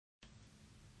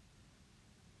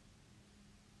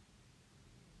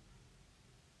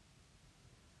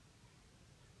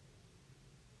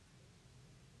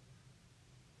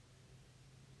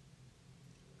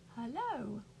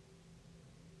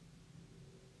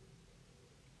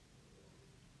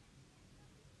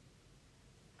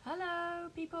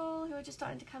people who are just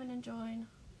starting to come in and join.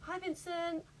 Hi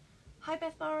Vincent, hi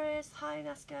Beth Morris, hi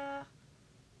Naska,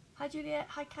 hi Juliet,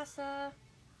 hi Casa,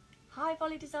 hi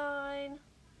Volley Design,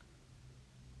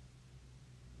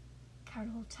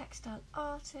 Carol Textile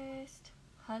Artist.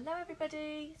 Hello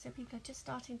everybody, so people are just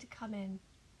starting to come in.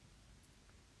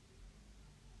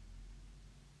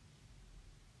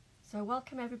 So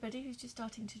welcome everybody who's just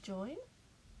starting to join.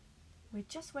 We're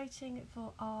just waiting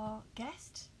for our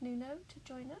guest, Nuno, to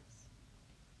join us.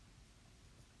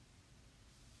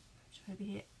 She'll be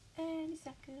here any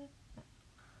second.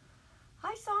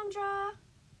 Hi Sandra!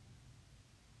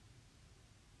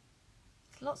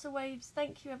 Lots of waves.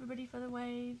 Thank you everybody for the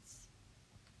waves.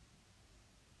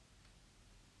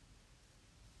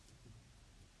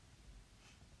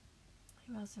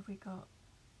 Who else have we got?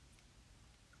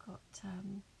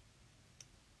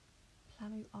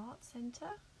 Plamu Art Centre.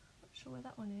 Not sure where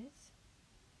that one is.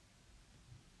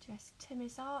 Jess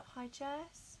Timmis Art. Hi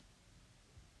Jess.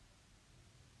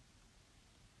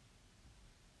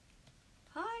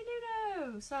 Hi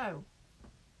Nuno. So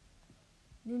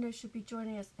Nuno should be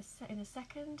joining us in a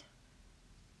second.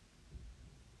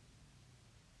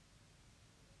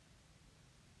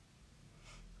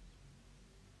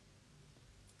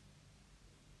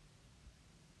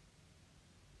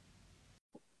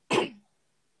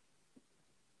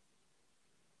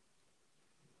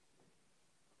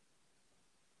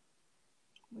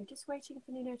 We're just waiting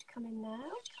for Nuno to come in now.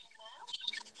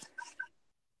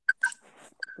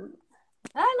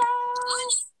 Hello!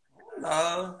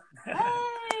 Hello! Hey,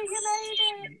 you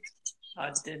made it!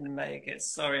 I didn't make it.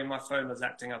 Sorry, my phone was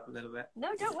acting up a little bit.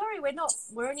 No, don't worry.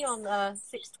 We're only on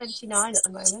 6:29 at the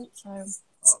moment, so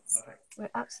perfect.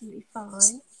 We're absolutely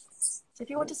fine. So if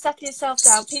you want to settle yourself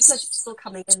down, people are just still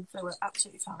coming in, so we're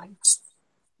absolutely fine.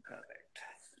 Perfect.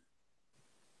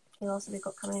 And also we've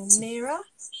got coming Mira,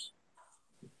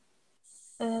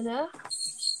 Erna,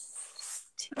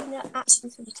 Tina,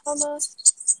 Atkinson, Thomas,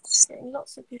 getting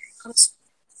lots of people coming.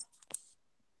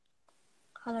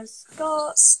 Hello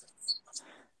Scott.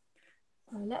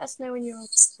 Let us know when you're all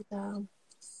down.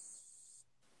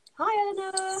 Hi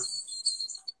Eleanor.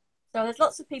 So there's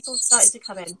lots of people starting to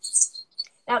come in.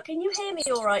 Now, can you hear me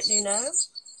all right, Nuno?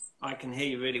 I can hear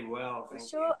you really well.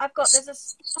 Thank you.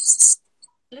 There's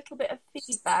a little bit of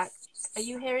feedback. Are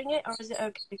you hearing it, or is it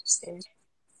okay for you?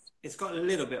 It's got a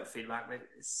little bit of feedback, but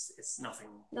it's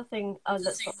nothing. Nothing. Oh,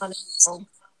 that's not unusual.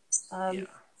 Yeah.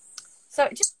 So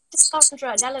just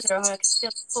Sandra and Eleanor, I can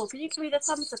feel full. Can you give me the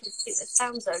thumbs up if you think that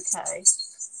sounds okay?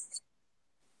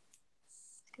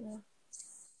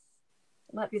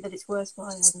 It might be that it's worse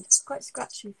my end. It's quite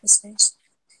scratchy for me.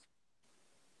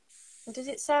 But does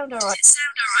it sound all right?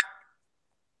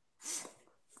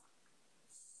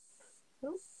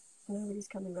 Oh, nobody's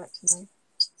coming back to me.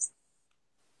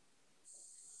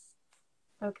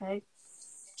 Okay.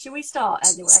 Should we start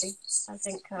anyway? I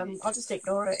think I'll just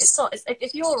ignore it. It's not.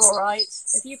 If you're all right,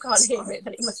 if you can't hear it,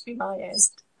 then it must be my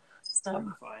end. So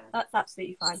I'm fine. That's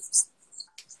absolutely fine.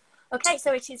 Okay,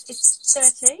 so it's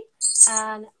 30,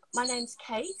 and my name's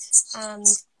Kate, and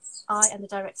I am the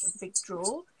director of the Big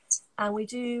Draw, and we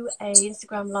do a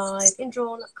Instagram live in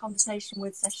drawn conversation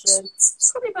with session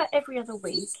probably about every other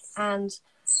week, and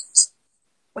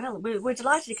well, we're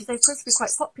delighted because they've proved to be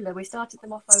quite popular. We started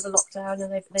them off over lockdown,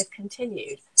 and they've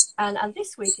continued. And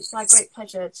this week, it's my great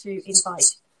pleasure to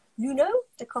invite Nuno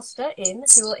da Costa in,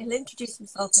 he'll introduce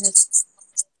himself in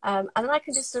and then I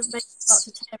can just sort of start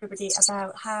to tell everybody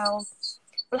about how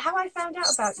I found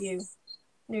out about you,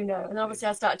 Nuno. And obviously,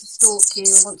 I started to stalk you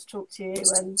and want to talk to you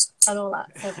and all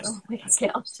that. So we can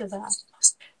get on to that.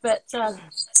 But I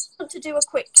want to do a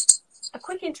quick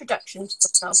introduction to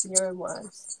yourself in your own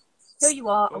words. Who you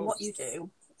are and what you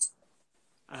do.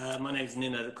 My name is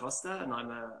Nuno da Costa, and I'm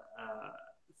a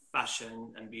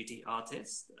fashion and beauty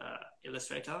artist,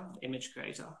 illustrator, image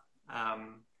creator,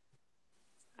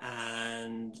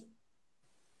 and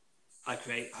I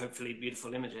create hopefully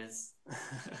beautiful images.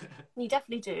 You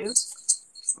definitely do.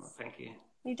 Oh, thank you.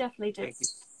 You definitely do. Thank you.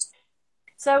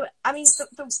 So, I mean,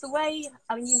 the way,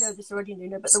 I mean, you know this already,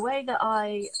 Nuno, but the way that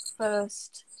I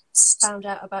first found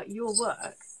out about your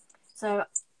work, so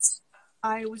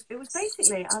it was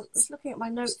basically, I was looking at my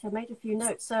notes, I made a few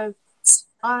notes. So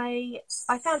I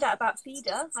found out about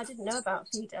FIDA. I didn't know about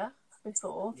FIDA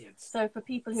before. Yes. So for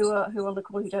people who are on the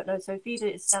call who don't know, so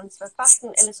FIDA stands for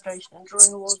Fashion, Illustration and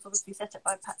Drawing Awards, obviously set up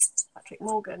by Patrick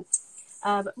Morgan.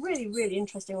 Really, really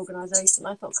interesting organisation.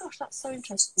 I thought, gosh, that's so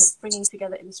interesting. It's bringing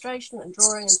together illustration and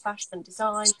drawing and fashion and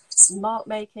design, and mark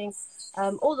making,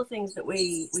 all the things that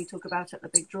we talk about at the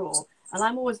Big Draw. And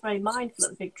I'm always very mindful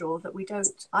at the Big Draw that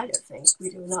I don't think we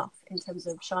do enough in terms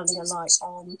of shining a light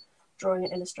on drawing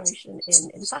and illustration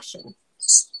in fashion.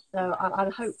 So I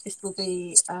hope this will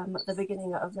be the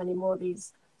beginning of many more of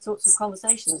these sorts of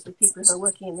conversations with people who are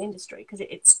working in the industry, because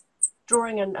it's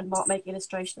drawing and making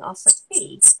illustration are so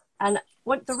key. And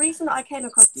the reason that I came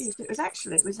across you, it was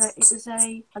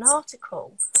an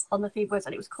article on the Feed website,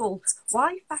 and it was called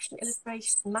 "Why Fashion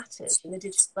Illustration Matters in the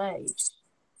Digital Age."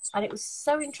 And it was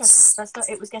so interesting.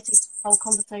 It was getting a whole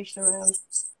conversation around,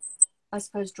 I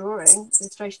suppose, drawing,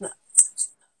 illustration,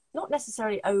 not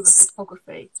necessarily over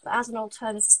photography, but as an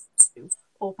alternative to,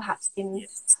 or perhaps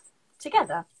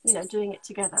together, doing it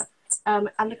together. And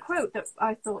the quote that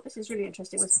I thought, this is really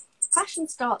interesting, was, "Fashion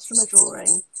starts from a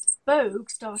drawing. Vogue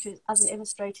started as an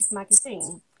illustrated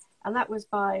magazine." And that was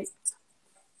by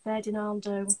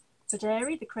Ferdinando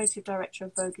Federi, the creative director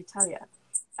of Vogue Italia.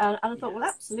 And I thought, well,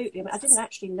 absolutely. I mean, I didn't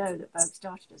actually know that Vogue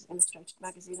started as an illustrated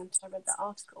magazine until I read that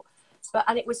article.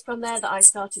 And it was from there that I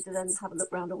started to then have a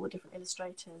look around all the different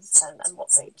illustrators and what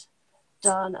they'd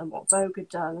done and what Vogue had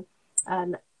done.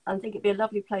 And I think it'd be a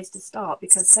lovely place to start,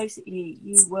 because basically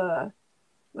you were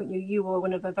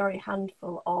one of a very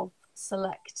handful of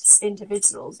select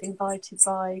individuals invited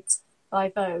by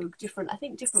Vogue, different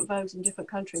Vogues in different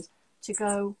countries, to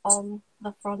go on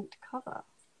the front cover,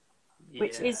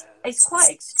 which is quite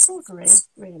extraordinary,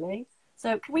 really.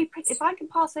 So if I can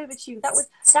pass over to you,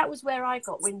 that was where I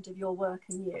got wind of your work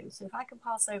and you. So if I can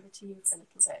pass over to you for a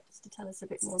little bit, just to tell us a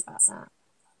bit more about that.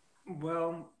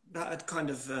 Well, that had kind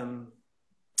of,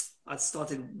 I'd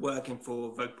started working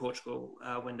for Vogue Portugal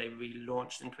when they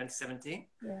relaunched in 2017.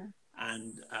 Yeah.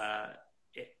 And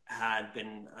it had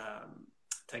been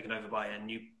taken over by a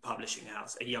new publishing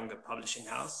house, a younger publishing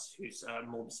house who's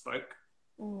more bespoke.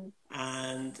 Mm.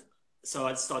 And so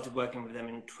I'd started working with them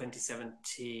in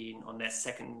 2017 on their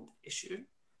second issue.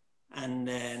 And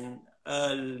then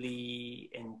early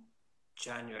in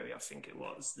January, I think it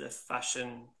was, the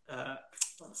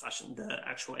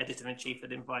actual editor-in-chief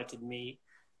had invited me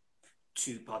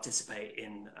to participate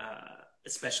in a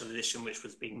special edition which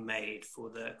was being made for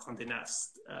the Condé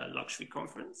Nast luxury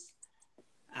conference.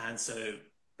 And so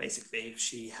basically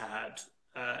she had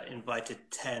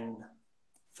invited 10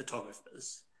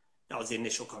 photographers. That was the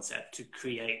initial concept, to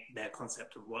create their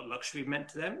concept of what luxury meant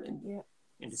to them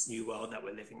in this new world that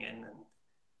we're living in.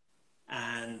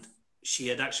 And she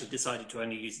had actually decided to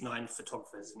only use 9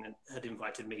 photographers, and had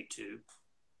invited me to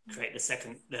create the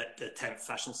 10th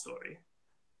fashion story.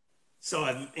 So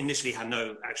I initially had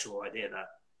no actual idea that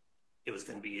it was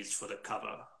going to be used for the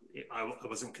cover. I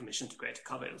wasn't commissioned to create a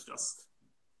cover. It was just...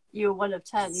 You were one of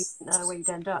 10. You didn't know where you'd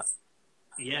end up.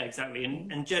 Yeah, exactly.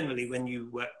 And generally, when you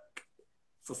work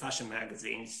for fashion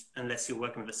magazines, unless you're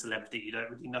working with a celebrity, you don't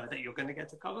really know that you're going to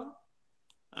get a cover.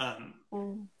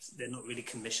 They're not really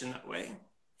commissioned that way.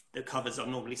 The covers are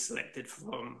normally selected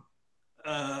from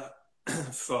the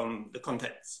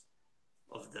contents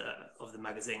of the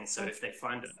magazine. So if they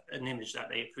find an image that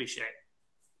they appreciate,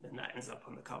 then that ends up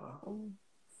on the cover.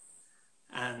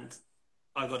 And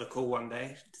I got a call one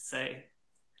day to say,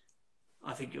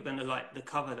 "I think you're going to like the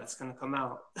cover that's going to come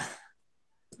out."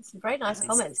 Some very nice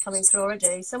comments coming through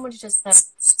already. Someone just said,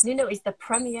 "Nuno is the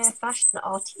premier fashion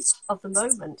artist of the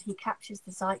moment. He captures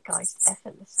the zeitgeist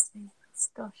effortlessly."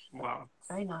 Gosh, wow,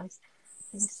 very nice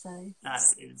thing to say.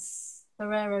 That is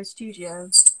Ferrero Studio,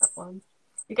 that one.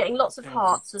 You're getting lots of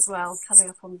hearts as well coming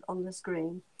up on the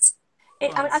screen.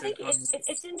 I think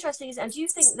it's interesting. And do you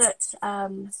think that are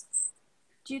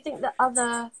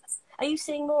you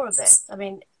seeing more of this? I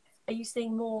mean, are you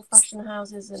seeing more fashion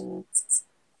houses, and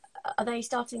are they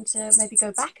starting to maybe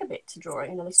go back a bit to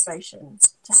drawing and illustration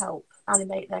to help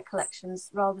animate their collections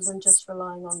rather than just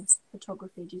relying on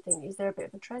photography? Do you think, is there a bit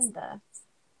of a trend there?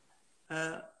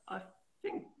 I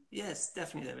think, yes,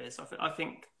 definitely there is. I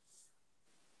think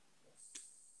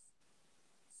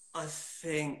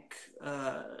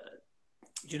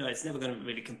it's never going to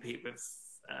really compete with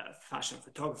fashion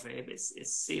photography.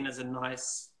 It's seen as a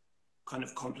nice kind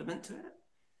of complement to it.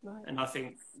 Right. And I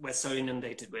think we're so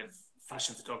inundated with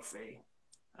fashion photography.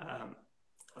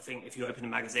 I think if you open a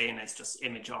magazine, it's just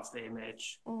image after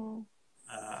image.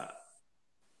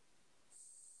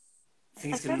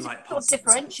 Things can like sort of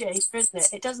differentiate, isn't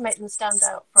it? It does make them stand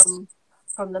out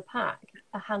from the pack.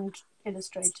 A hand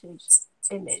illustrated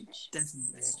image.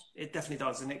 Definitely, it definitely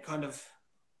does, and it kind of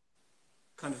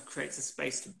creates a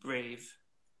space to breathe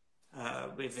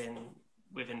within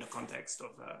the context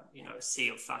of a sea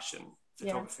of fashion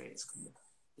photography. Yeah.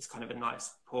 It's kind of a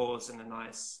nice pause and a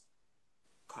nice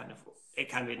kind of, it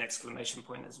can be an exclamation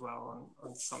point as well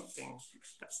on something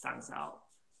that stands out.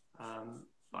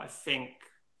 But I think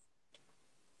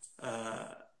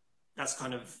that's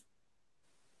kind of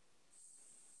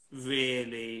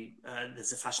really,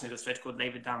 there's a fashion illustrator called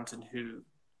David Downton who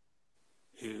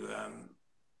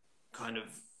kind of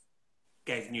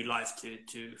gave new life to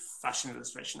fashion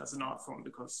illustration as an art form,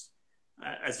 because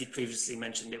as you previously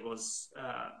mentioned, it was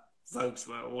Vogues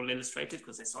were all illustrated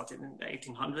because they started in the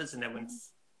 1800s, and then when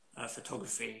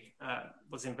photography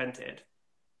was invented,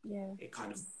 it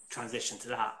kind of transitioned to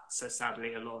that. So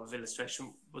sadly, a lot of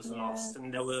illustration was lost,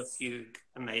 and there were a few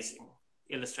amazing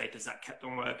illustrators that kept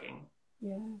on working.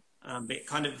 But it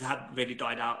kind of had really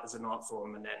died out as an art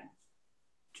form, and then,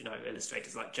 you know,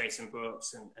 illustrators like Jason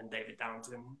Brooks and David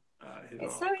Downton.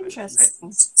 It's so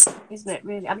interesting, isn't it,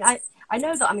 really? I mean, I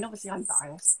know that, I mean, obviously I'm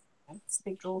biased, it's a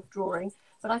big drawing,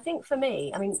 but I think for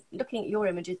me, I mean, looking at your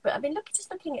images, but I mean,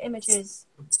 just looking at images,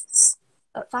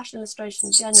 at fashion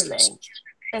illustration generally,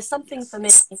 there's something for me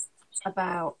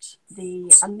about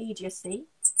the immediacy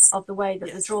of the way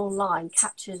that the drawn line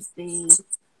captures the,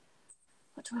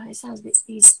 it sounds a bit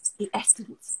easy, the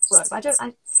essence of work.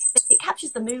 It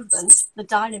captures the movement, the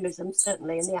dynamism,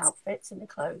 certainly, in the outfits, in the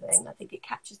clothing. I think it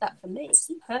captures that for me.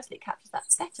 Personally, it captures that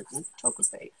better than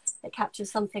photography. It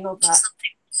captures something of that,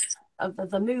 of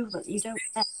the movement you don't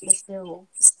get in a still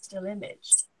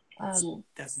image.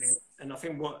 Definitely. And I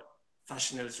think what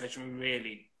fashion illustration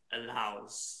really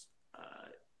allows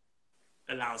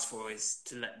for is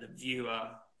to let the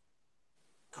viewer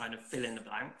kind of fill in the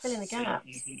blanks. Fill in the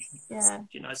gaps.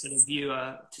 You know, so the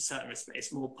viewer, to a certain respect,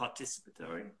 it's more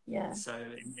participatory. So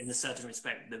in a certain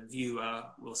respect, the viewer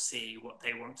will see what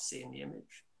they want to see in the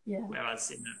image.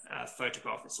 Whereas in a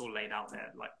photograph, it's all laid out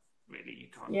there. Like, really, you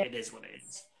can't. It is what it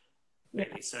is.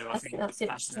 Really. So I think that's it.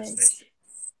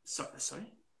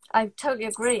 Sorry. I totally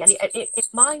agree, and it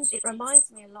reminds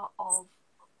me a lot of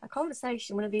a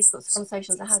conversation. One of these sorts of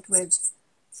conversations I had with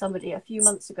somebody a few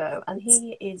months ago, and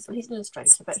he's an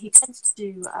illustrator, but he tends to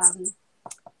do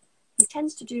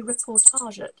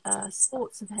reportage at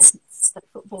sports events, like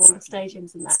football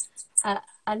stadiums and that.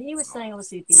 And he was saying,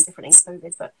 obviously, it'd been different in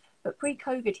COVID, but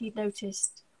pre-COVID, he'd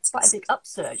noticed quite a big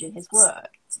upsurge in his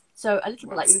work. So a little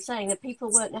bit like you were saying, that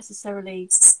people weren't necessarily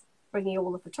bringing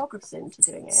all the photographers into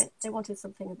doing it. They wanted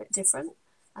something a bit different.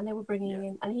 And they were bringing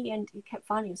in, and he kept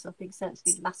finding himself being sent to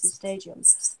these massive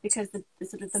stadiums because the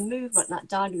sort of the movement, that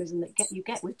dynamism that you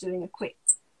get with doing a quick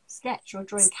sketch or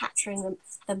drawing, capturing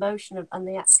the motion of and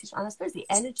the action, and I suppose the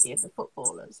energy of the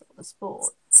footballers or the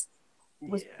sport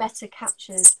was better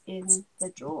captured in the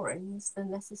drawings than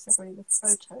necessarily the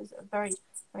photos that are very,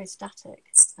 very static.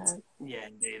 Yeah,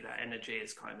 indeed, that energy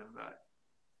is kind of,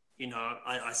 you know,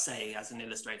 I say as an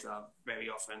illustrator very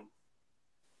often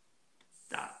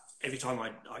that every time I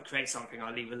create something,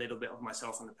 I leave a little bit of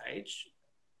myself on the page,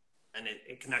 and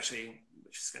it can actually,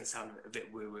 which is going to sound a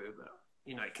bit woo-woo, but,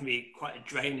 you know, it can be quite a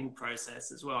draining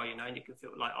process as well, you know, and you can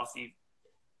feel like after you've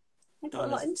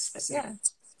done a specific,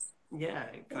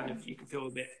 you can feel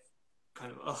a bit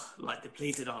kind of like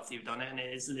depleted after you've done it, and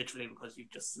it is literally because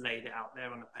you've just laid it out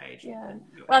there on the page. Well,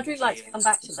 I'd really like to come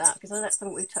back to that, because that's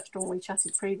something we've touched on when we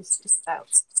chatted previously, just about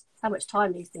how much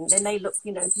time these things, they may look,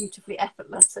 you know, beautifully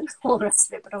effortless and all the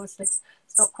rest of it, but obviously it's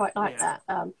not quite like that.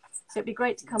 So it'd be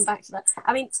great to come back to that.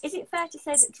 I mean, is it fair to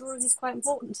say that drawing is quite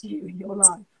important to you in your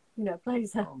life? You know,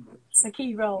 plays a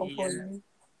key role for you.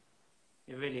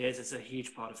 It really is. It's a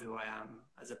huge part of who I am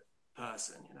as a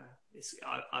person, you know.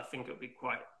 I think it would be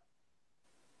quite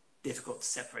difficult to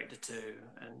separate the two,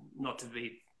 and not to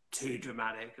be too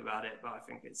dramatic about it, but I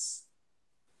think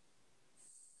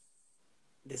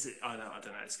I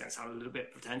don't know, it's going to sound a little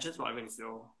bit pretentious, but I really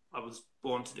feel I was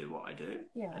born to do what I do.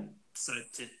 And so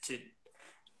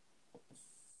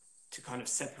to kind of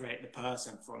separate the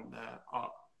person from the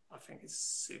art, I think is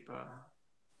super.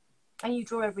 And you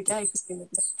draw every day,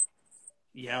 presumably?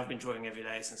 Yeah, I've been drawing every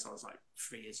day since I was like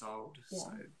 3 years old.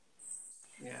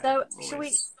 So shall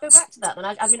we go back to that then?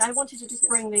 I mean, I wanted to just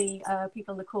bring the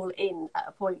people on the call in at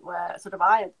a point where sort of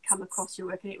I had come across your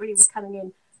work, and it really was coming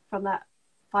in from that,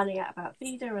 finding out about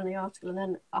Vida and the article, and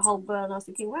then a whole burn. I was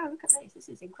thinking, wow, look at this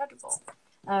is incredible.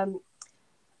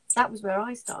 That was where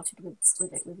I started with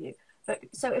you. But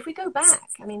so if we go back,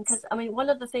 I mean, because one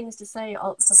of the things to say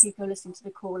for people listening to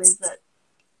the call is that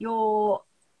you're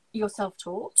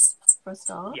self-taught for a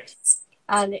start.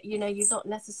 And, you know, you've not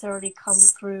necessarily come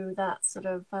through that sort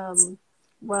of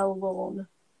well-worn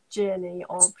journey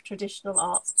of traditional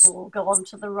art school, go on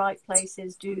to the right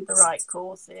places, do the right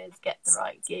courses, get the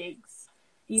right gigs.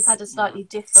 You've had a slightly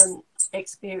different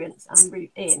experience and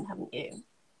route in, haven't you?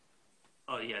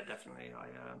 Oh, yeah, definitely.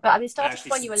 But I mean, starting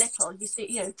when you were little, you see,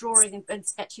 you know, drawing and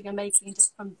sketching and making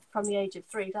just from the age of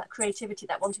 3, that creativity,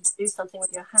 that wanting to do something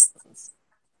with your hands.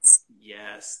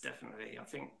 Yes, definitely. I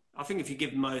think if you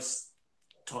give most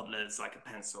toddlers, like a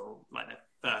pencil, like the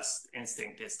first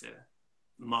instinct is to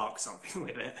mark something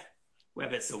with it,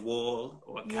 whether it's a wall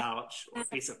or a couch or a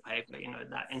piece of paper. You know,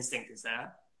 that instinct is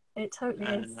there. It totally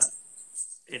is.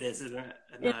 It is, isn't it?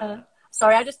 And, yeah.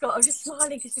 Sorry, I was just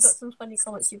smiling because we've got some funny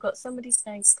comments. You've got somebody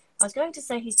saying, I was going to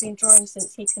say he's been drawing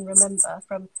since he can remember,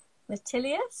 from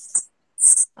Metilius.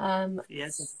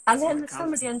 Yes. And then there's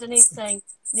somebody underneath saying,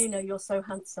 Nuno, you're so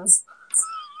handsome.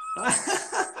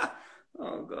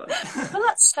 Oh, God. Well,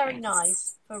 that's very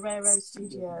nice for Rero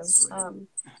Studio.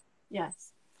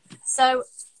 Yes. So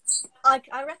I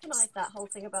recognise that whole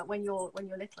thing about when you're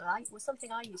little. Was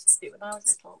something I used to do when I was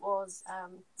little was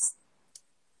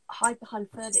hide behind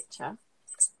furniture,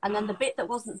 and then the bit that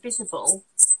wasn't visible,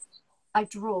 I'd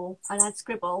draw and I'd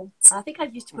scribble. And I think I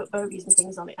used to put bogies and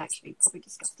things on it, actually, probably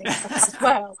disgusting stuff as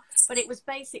well. But it was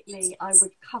basically, I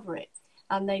would cover it,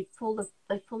 and there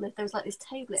was like this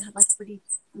table, it had like a pretty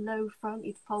low front,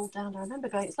 you'd fold down. I remember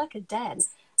going, it's like a den.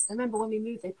 I remember when we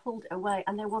moved, they pulled it away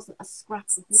and there wasn't a scrap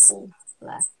of wall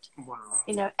left. Wow.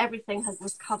 You know, everything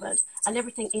was covered, and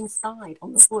everything inside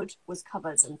on the wood was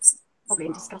covered, and probably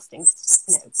in disgusting,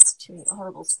 you know, chewing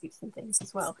horrible sweets and things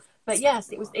as well. But yes,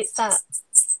 it's that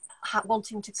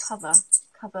wanting to cover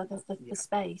the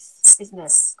space, isn't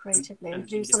it, creatively, and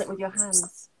do something with your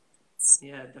hands.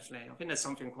 Yeah, definitely. I think there's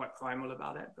something quite primal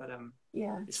about it. But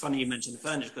yeah, it's funny you mentioned the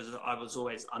furniture, because I was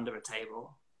always under a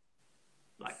table,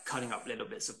 like cutting up little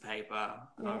bits of paper.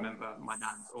 And I remember my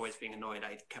dad always being annoyed.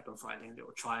 I kept on finding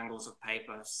little triangles of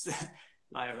paper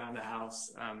like around the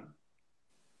house.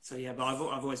 So yeah, but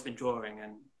I've always been drawing,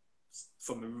 and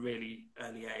from a really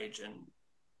early age.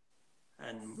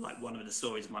 And like one of the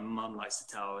stories my mum likes to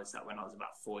tell is that when I was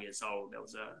about 4 years old, there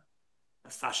was a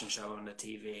fashion show on the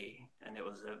TV, and it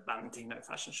was a Valentino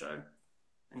fashion show,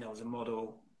 and there was a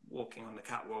model walking on the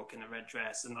catwalk in a red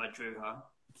dress, and I drew her.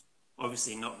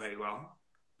 Obviously not very well,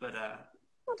 but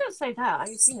well, don't say that.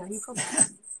 You know, you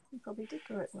probably did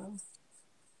draw it well.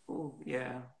 Oh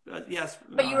yeah, yes.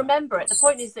 But you remember it. The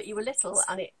point is that you were little,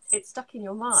 and it stuck in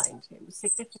your mind. It was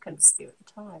significant to you at the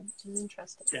time, which is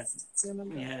interesting.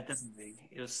 Definitely. Yeah, definitely.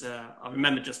 It was. I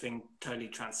remember just being totally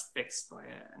transfixed by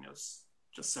it, and it was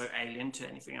just so alien to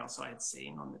anything else I had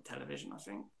seen on the television, I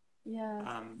think.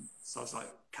 Yeah. So I was like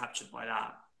captured by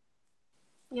that.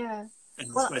 Yeah.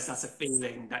 And I suppose that's a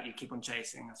feeling that you keep on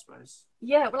chasing, I suppose.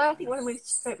 Yeah, well, I think when we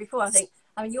spoke before, I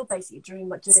mean, you're basically doing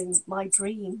my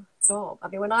dream job. I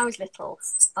mean, when I was little,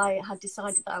 I had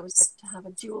decided that I was going to have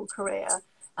a dual career,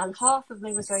 and half of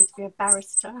me was going to be a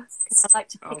barrister, because I like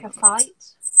to pick a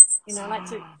fight. You know, I like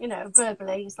to, you know,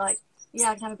 verbally, it's like,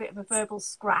 yeah, I can have a bit of a verbal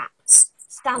scrap,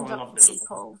 stand up to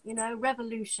people, you know,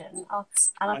 revolution.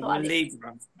 And I thought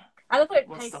it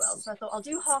paid well, so I thought I'll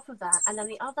do half of that, and then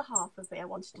the other half of it I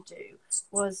wanted to do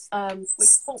was,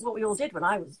 what we all did when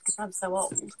I was, because I'm so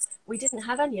old, we didn't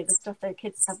have any of the stuff that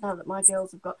kids have now that my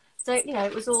girls have got. So, you know,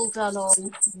 it was all done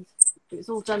on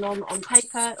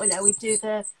paper. You know, we'd do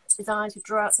the designs, we'd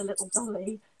draw out the little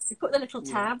dolly, we'd put the little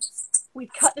tabs,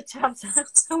 we'd cut the tabs out,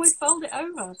 and we'd fold it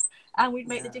over, and we'd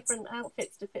make the different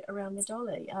outfits to fit around the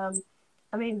dolly.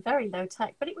 I mean, very low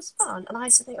tech, but it was fun. And I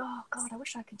used to think, oh God, I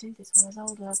wish I could do this when I was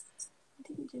older. I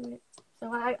didn't do it.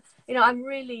 So I'm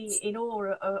really in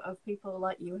awe of people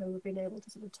like you who have been able to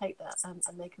sort of take that and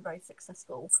make a very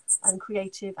successful and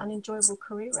creative and enjoyable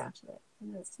career out of it.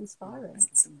 You know, it's inspiring.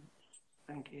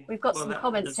 Thank you. We've got some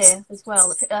comments here as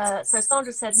well. So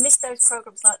Sandra said, miss those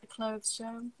programs like the clothes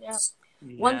show. Yeah.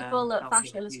 Wonderful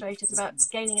fashion illustrators about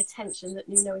gaining attention. That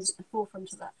Nuno is at the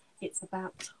forefront of that. It's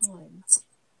about time.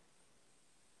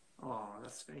 Oh,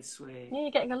 that's very sweet. Yeah,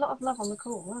 you're getting a lot of love on the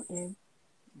call, aren't you?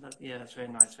 Yeah, that's very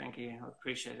nice. Thank you. I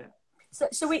appreciate it. So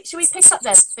should we pick up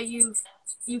then? So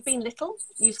you've been little.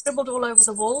 You've scribbled all over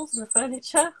the walls and the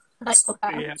furniture. Like,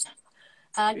 wow. Yeah.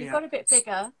 And you've got a bit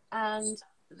bigger, and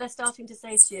they're starting to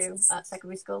say to you at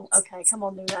secondary school, okay, come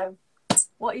on, Nuno,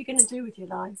 what are you going to do with your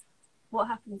life? What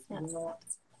happens next? Do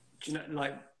you know,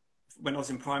 like, when I was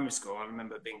in primary school, I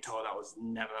remember being told I was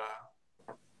never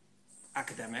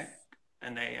academic.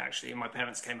 And my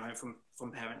parents came home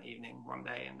from parent evening one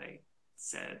day, and they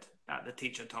said that the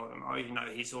teacher told them, oh, you know,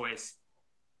 he's always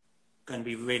going to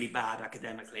be really bad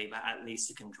academically, but at least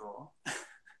he can draw.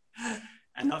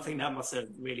 And I think that must have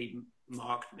really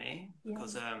marked me,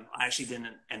 because I actually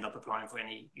didn't end up applying for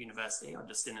any university. I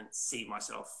just didn't see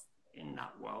myself in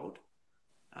that world,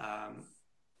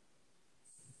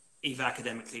 either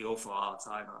academically or for arts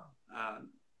either.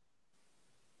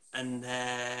 And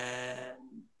then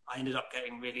I ended up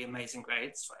getting really amazing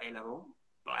grades for A-level,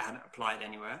 but I hadn't applied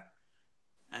anywhere.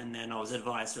 And then I was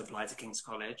advised to apply to King's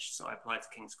College. So I applied to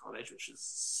King's College, which was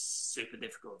super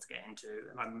difficult to get into.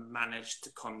 And I managed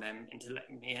to con them into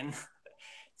letting me in.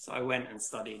 So I went and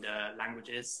studied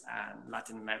languages and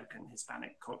Latin American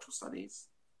Hispanic cultural studies.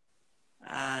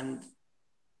 And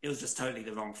it was just totally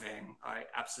the wrong thing. I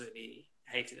absolutely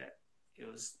hated it. It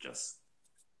was just,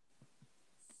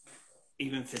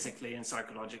 even physically and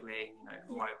psychologically,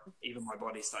 you know, even my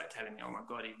body started telling me, oh my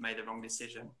God, you've made the wrong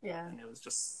decision. Yeah. And it was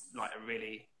just like a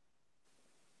really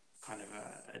kind of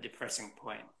a depressing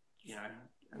point, you know,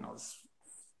 and I was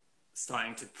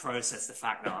starting to process the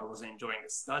fact that I wasn't enjoying the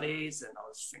studies, and I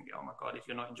was thinking, oh my God, if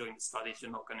you're not enjoying the studies,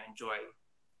 you're not going to enjoy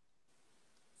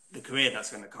the career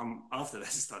that's going to come after those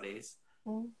studies.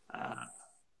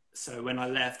 So when I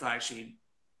left, I actually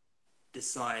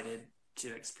decided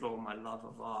to explore my love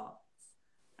of art.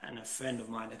 And a friend of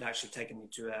mine had actually taken me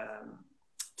to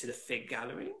the Fig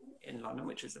Gallery in London,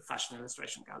 which is a fashion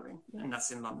illustration gallery, and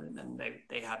that's in London. And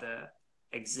they had a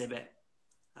exhibit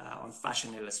on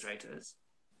fashion illustrators,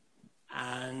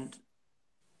 and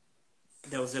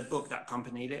there was a book that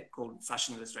accompanied it called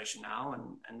Fashion Illustration Now,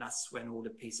 and that's when all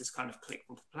the pieces kind of clicked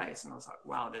into place. And I was like,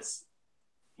 wow, there's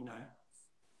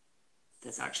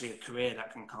actually a career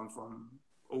that can come from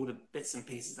all the bits and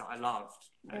pieces that I loved.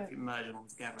 You know, if you merge them all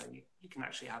together, you can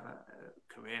actually have a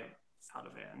career out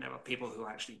of it. And there are people who are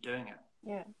actually doing it.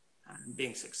 Yeah. And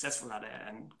being successful at it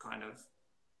and kind of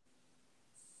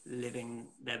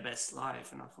living their best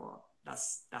life. And I thought,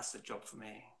 that's the job for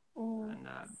me. And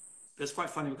it was quite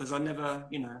funny because I never,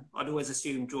 you know, I'd always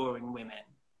assumed drawing women.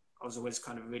 I was always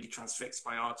kind of really transfixed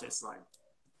by artists like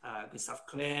Gustav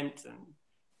Klimt and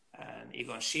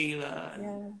Egon Schiele and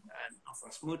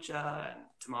Alphonse Mucha and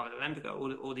Tamara Lemberger,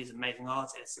 all these amazing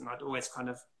artists. And I'd always kind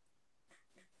of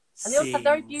And they also have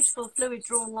very beautiful fluid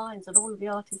drawn lines on all of the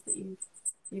artists that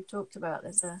you've talked about.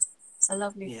 There's a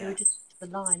lovely fluidity to the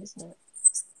line, isn't it?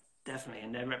 Definitely.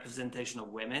 And their representation of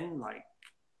women, like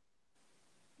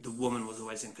the woman was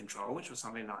always in control, which was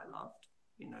something that I loved.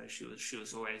 You know, she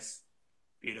was always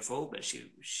beautiful, but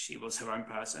she was her own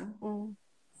person.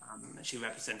 And she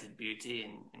represented beauty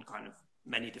in kind of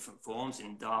many different forms,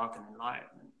 in dark and in light.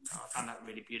 And I found that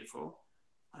really beautiful.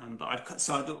 But I'd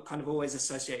kind of always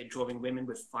associated drawing women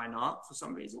with fine art for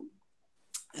some reason.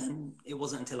 And it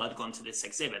wasn't until I'd gone to this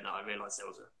exhibit that I realized there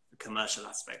was a commercial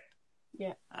aspect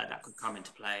that could come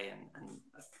into play, and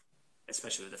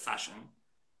especially with the fashion.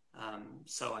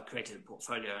 So I created a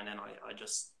portfolio, and then I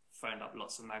just phoned up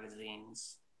lots of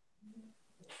magazines.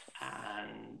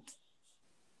 And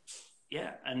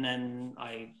then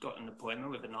I got an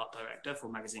appointment with an art director for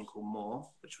a magazine called More,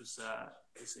 which was a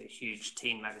huge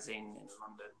teen magazine in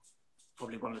London,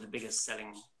 probably one of the biggest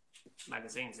selling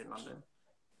magazines in London,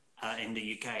 in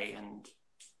the UK. And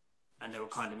they were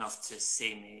kind enough to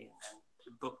see me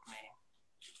and book me.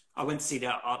 I went to see the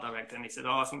art director, and he said,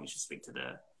 "Oh, I think you should speak to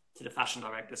the fashion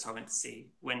director." So I went to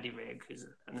see Wendy Rigg, who's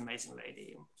an amazing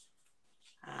lady.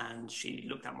 And she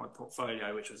looked at my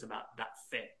portfolio, which was about that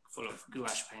thick, full of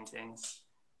gouache paintings.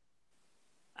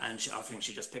 And I think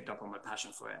she just picked up on my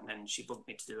passion for it. And then she booked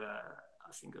me to do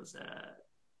I think it was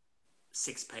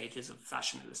 6 pages of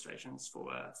fashion illustrations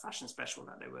for a fashion special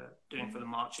that they were doing for the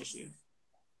March issue,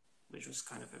 which was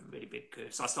kind of a really big coup.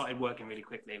 So I started working really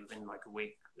quickly within like a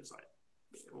week. It was like,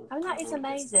 that is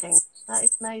amazing. That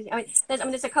is amazing.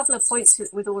 There's a couple of points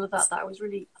with all of that I was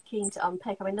really keen to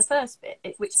unpick. I mean, the first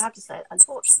bit, which I have to say,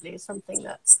 unfortunately, is something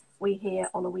that we hear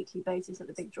on a weekly basis at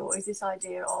the Big Draw, is this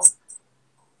idea of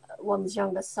one's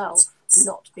younger self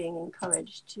not being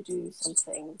encouraged to do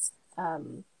something,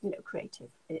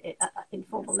 creative,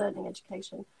 informal learning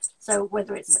education. So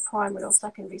whether it's at primary or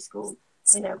secondary school,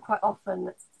 quite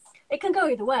often it can go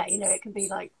either way. It can be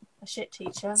like a shit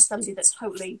teacher, somebody that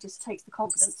totally just takes the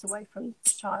confidence away from the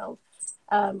child,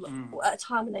 at a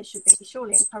time when they should be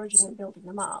surely encouraging and building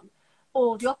them up.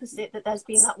 Or the opposite, that there's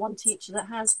been that one teacher that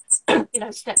has,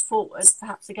 stepped forward,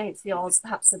 perhaps against the odds,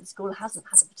 perhaps the school hasn't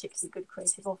had a particularly good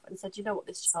creative offer, and said, you know what,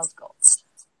 this child's got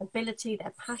ability,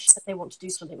 they're passionate, they want to do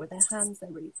something with their hands, they're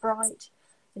really bright,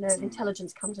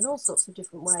 intelligence comes in all sorts of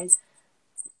different ways.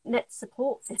 Let's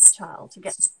support this child to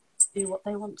get to do what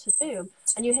they want to do.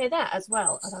 And you hear that as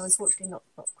well, although unfortunately not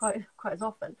quite as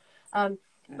often.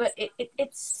 But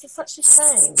it's just such a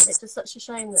shame. It's just such a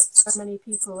shame that so many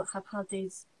people have had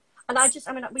these. And I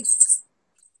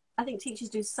think teachers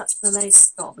do such an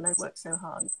amazing job, and they work so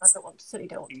hard. I certainly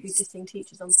don't want to be dissing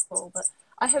teachers on the call, but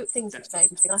I hope things are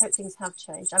changing. I hope things have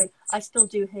changed. I mean, I still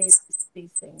do hear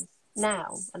these things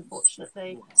now,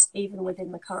 unfortunately, even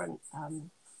within the current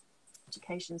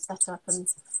education setup, and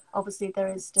obviously there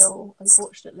is still,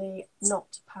 unfortunately,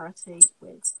 not parity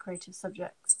with creative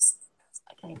subjects.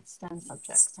 against STEM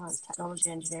subjects, science, technology,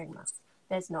 engineering, maths.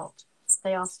 There's not.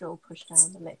 They are still pushed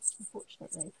down the list,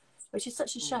 unfortunately, which is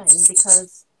such a shame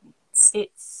because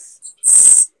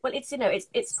it's, well, it's, you know,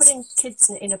 it's putting kids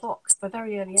in a box from a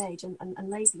very early age and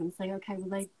labeling them, saying, okay,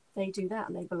 well, they do that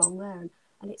and they belong there.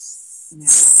 And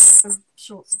it's a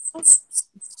short, it's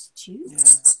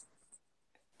stupid.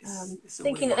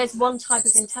 Thinking that there's one type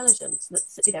of intelligence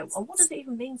that's, you know, and what does it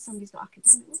even mean somebody's not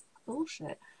academic? What's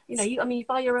bullshit? You know, I mean,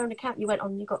 by your own account, you went on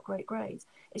and you got great grades.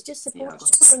 It's just support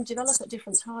children develop at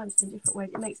different times in different ways.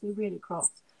 It makes me really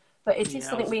cross. But it is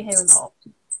something we hear a lot.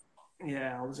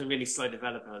 Yeah, I was a really slow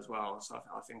developer as well. So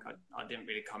I think I didn't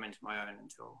really come into my own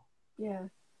until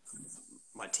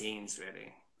my teens,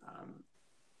 really.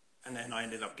 And then I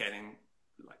ended up getting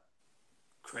like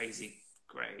crazy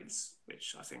grades,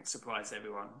 which I think surprised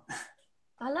everyone.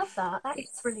 I love that. That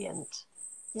is brilliant.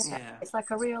 Yeah. It's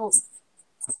like a real,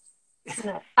 you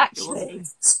know, actually,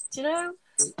 do you know?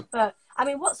 But I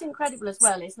mean, what's incredible as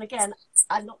well is, and again,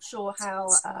 I'm not sure how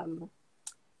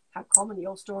common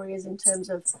your story is in terms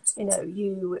of, you know,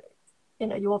 you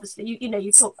obviously, you know,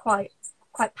 you talk quite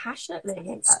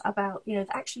passionately about, you know,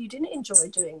 that actually you didn't enjoy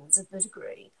doing the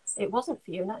degree. It wasn't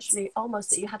for you, and actually almost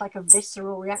that you had like a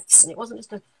visceral reaction. It wasn't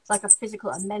just like a physical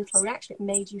and mental reaction. It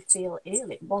made you feel ill.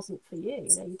 It wasn't for you.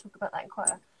 You know, you talk about that in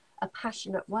quite a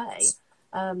passionate way.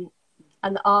 And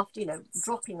after, you know,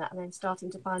 dropping that and then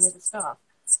starting to find other stuff.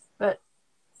 But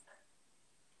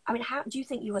I mean, how do you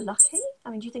think you were lucky? I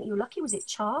mean, do you think you were lucky? Was it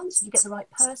chance? Did you get the right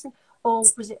person? Or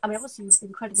was it, I mean, obviously you're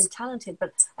incredibly talented,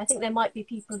 but I think there might be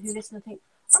people who listen and think,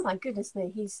 oh my goodness me,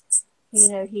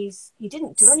 he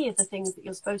didn't do any of the things that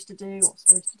you're supposed to do or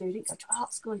supposed to do. He didn't go to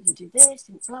art school, he didn't do this,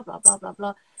 didn't blah, blah, blah, blah,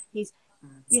 blah. He's,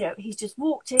 you know, he's just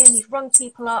walked in, he's rung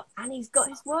people up and he's got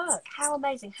his work. How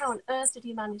amazing. How on earth did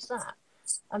he manage that?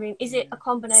 I mean, is it a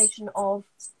combination of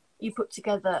you put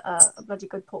together a bloody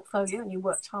good portfolio and you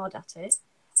worked hard at it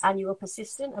and you were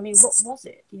persistent? I mean, what was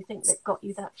it, do you think, that got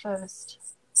you that first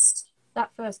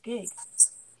gig?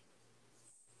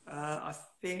 I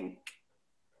think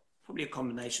probably a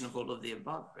combination of all of the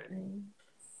above, really.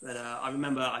 But I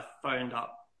remember I phoned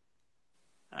up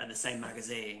the same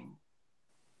magazine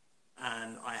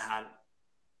and I had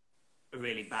a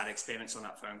really bad experience on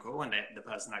that phone call, and the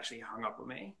person actually hung up with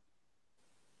me.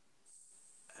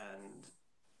 And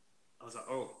I was like,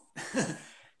 oh,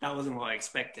 that wasn't what I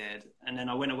expected. And then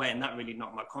I went away and that really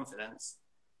knocked my confidence.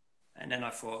 And then I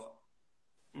thought,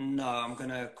 no, I'm going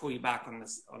to call you back on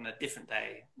a different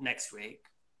day next week.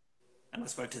 And I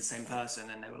spoke to the same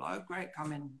person and they were like, oh, great,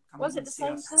 come in. Was it the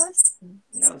same person?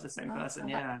 Yeah, it was the same person,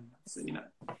 yeah. So, you know,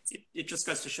 it just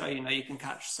goes to show, you know, you can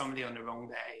catch somebody on the wrong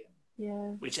day.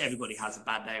 Yeah. Which everybody has a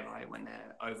bad day, right? When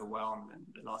they're overwhelmed and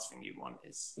the last thing you want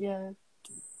is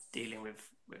dealing with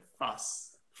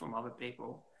fuss from other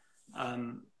people. I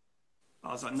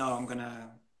was like, no, I'm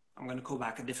gonna call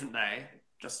back a different day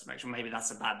just to make sure maybe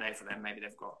that's a bad day for them. Maybe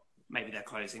they're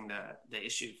closing the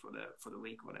issue for the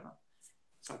week or whatever.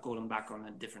 So I called them back on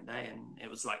a different day, and it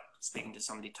was like speaking to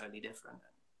somebody totally different.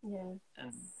 Yeah.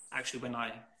 And actually, when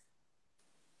I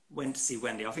went to see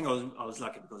Wendy, I think I was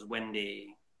lucky because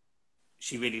Wendy,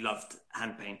 she really loved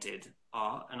hand painted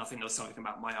art, and I think there was something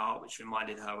about my art which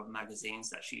reminded her of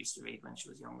magazines that she used to read when she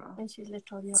was younger. When she was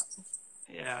little,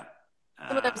 yeah.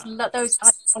 Some of those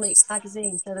iconic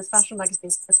magazines, those fashion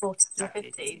magazines from the 40s and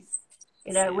 50s,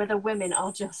 you know, where the women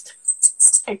are just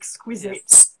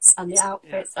exquisite and the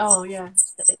outfits,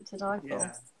 to die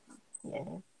for.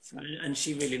 Yeah. So, and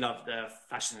she really loved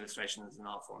fashion illustration as an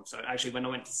art form. So actually, when I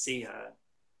went to see her,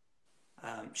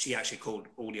 she actually called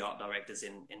all the art directors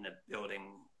in the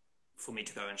building for me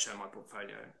to go and show my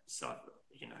portfolio. So,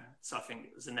 you know, I think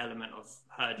it was an element of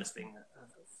her just being a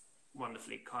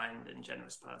wonderfully kind and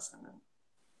generous person.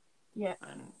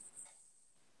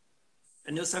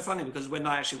 And it was so funny because when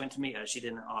I actually went to meet her, she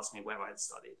didn't ask me where I had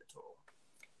studied at all.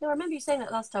 No, I remember you saying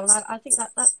that last time, and I think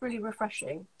that's really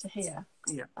refreshing to hear.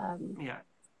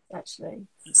 Actually,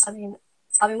 I mean,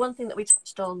 one thing that we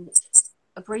touched on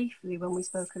briefly when we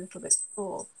spoke a little bit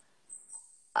before,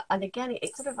 and again,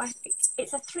 it's sort of like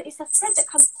it's a thread that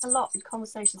comes a lot in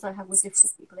conversations I have with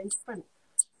different people in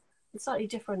slightly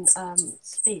different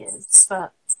spheres,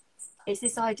 but it's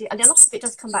this idea, and a lot of it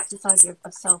does come back to this idea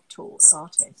of self-taught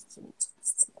artists. And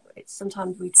it's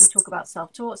sometimes we talk about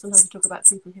self-taught, sometimes we talk about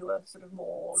people who are sort of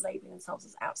more labelling themselves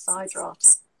as outsider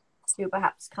artists, who are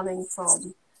perhaps coming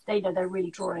from, they know they're really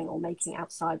drawing or making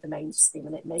outside the mainstream,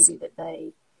 and it may be that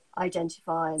they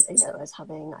identify, you know, as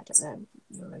having, I don't know,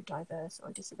 neurodiverse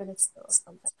or disability or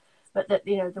something, but that,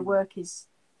 you know, the work is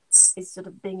sort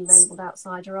of being labelled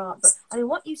outsider art. But I mean,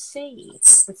 what you see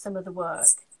with some of the work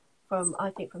from, I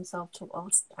think, from self-taught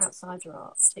art, outsider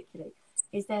art particularly,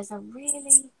 is there's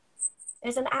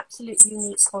an absolute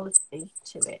unique quality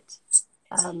to it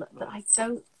that I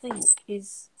don't think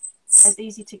is as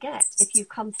easy to get if you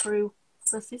come through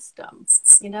the system.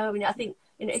 You know, I mean, I think,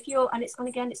 you know, if you're, and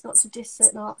again, it's not to diss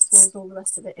certain art schools and all the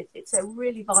rest of it. It's a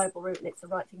really viable route, and it's the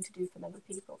right thing to do for many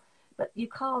people. But you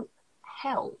can't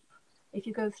help if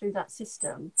you go through that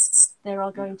system. There's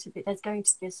going to be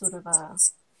a sort of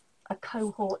a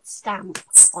cohort stamp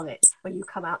on it when you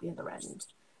come out the other end,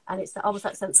 and it's almost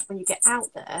that sense when you get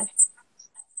out there,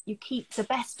 you keep the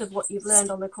best of what you've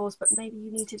learned on the course, but maybe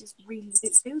you need to just really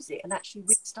lose it and actually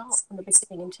restart from the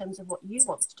beginning in terms of what you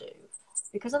want to do,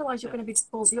 because otherwise you're going to be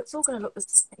told it's all going to look the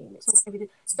same. It's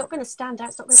not going to stand out.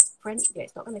 It's not going to differentiate.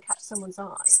 It's not going to catch someone's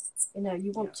eye. You know,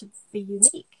 you want to be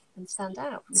unique and stand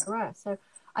out from the rest. So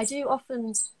I do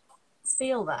often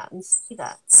feel that and see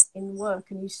that in work,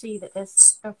 and you see that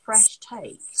there's a fresh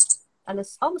take and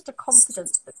it's almost a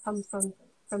confidence that comes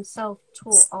from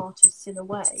self-taught artists in a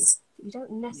way that you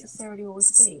don't necessarily always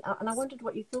see. And I wondered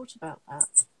what you thought about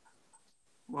that.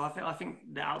 Well, I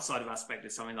think the outside of aspect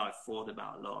is something that I've thought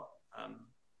about a lot.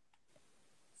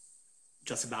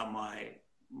 Just about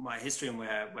my history and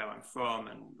where I'm from,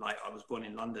 and like I was born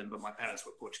in London, but my parents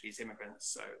were Portuguese immigrants.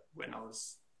 So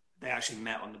they actually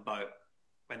met on the boat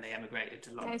when they emigrated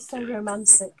to London. It's so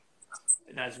romantic.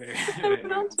 That's very, very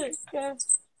romantic. Yeah.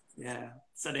 Yeah.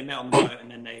 So they met on the boat,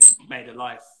 and then they made a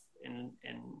life in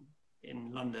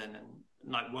London. And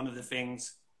like one of the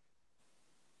things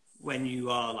when you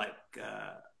are like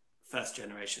first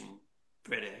generation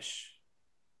British,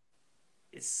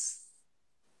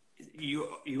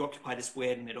 you occupy this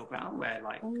weird middle ground where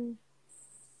like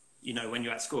you know, when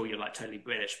you're at school you're like totally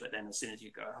British, but then as soon as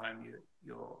you go home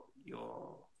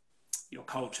your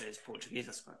culture is Portuguese,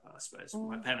 I suppose.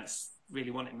 My parents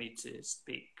really wanted me to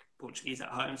speak Portuguese at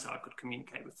home so I could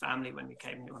communicate with family when we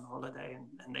came here on holiday,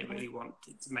 and they really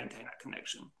wanted to maintain that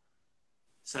connection.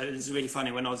 So it was really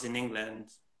funny when I was in England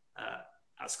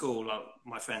at school.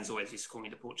 My friends always used to call me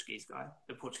the Portuguese guy,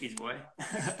 the Portuguese boy.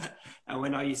 And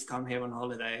when I used to come here on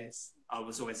holidays, I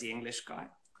was always the English guy,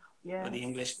 or the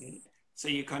English kid. So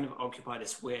you kind of occupy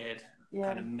this weird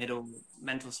kind of middle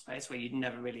mental space where you'd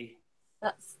never really...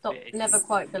 That's never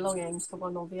quite belonging to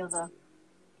one or the other.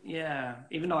 Yeah,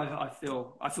 even though I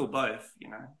feel both, you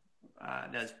know.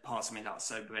 There's parts of me that are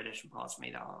so British and parts of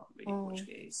me that are really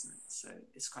Portuguese. So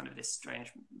it's kind of this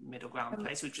strange middle ground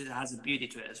place, which has a beauty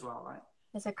to it as well, right?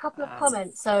 There's a couple of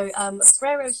comments. So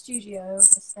Frero Studio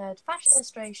has said, fashion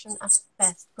illustration at its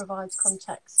best provides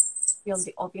context beyond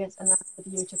the obvious and allows the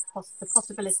viewer to the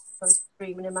possibility for a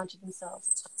dream and imagine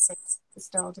themselves the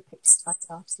style depicted by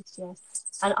the artist, yes.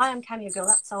 And I am Cameo Girl,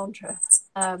 that's Sandra.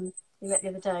 We met the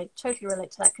other day. Totally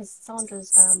relate to that because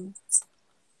Sandra's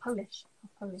Polish.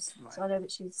 Right. So I know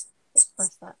that she's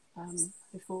expressed that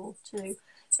before too.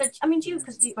 So, I mean,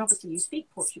 because obviously you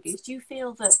speak Portuguese, do you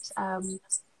feel that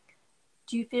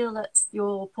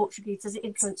your Portuguese, does it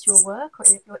influence your work or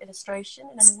your illustration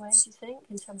in any way, do you think,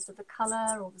 in terms of the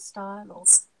colour or the style or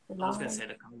the line? I was going to say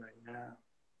the colour,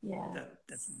 yeah.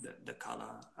 The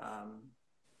colour.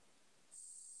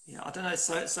 Yeah, I don't know, it's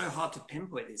so hard to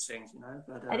pinpoint these things, you know.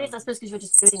 But, it is, I suppose, because you're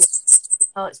just doing it.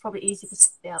 Oh, it's probably easy for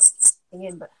somebody else to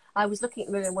in, but I was looking at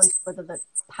the movie and wondered whether the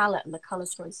palette and the colour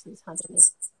choices had any,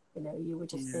 you know, you were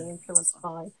just being influenced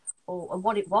by, and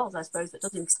what it was, I suppose, that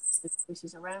does influence the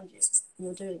choices around you when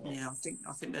you're doing it. Yeah,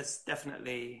 I think there's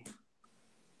definitely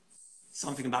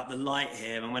something about the light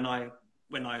here. And when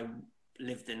I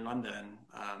lived in London,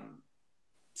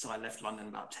 so I left London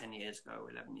about 10 years ago,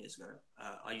 11 years ago.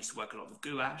 I used to work a lot with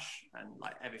gouache, and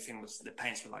like the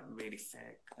paints were like really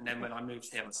thick. And then when I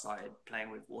moved here, I started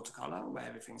playing with watercolor, where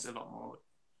everything's a lot more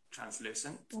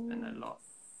translucent and a lot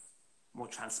more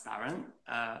transparent.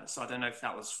 So I don't know if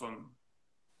that was from,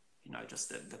 you know, just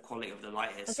the quality of the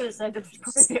light here. I was going to say there's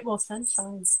probably a bit more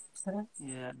sunshine.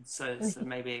 Yeah, so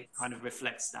maybe it kind of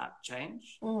reflects that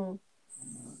change.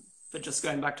 But just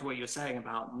going back to what you were saying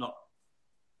about not,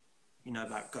 you know,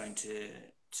 about going to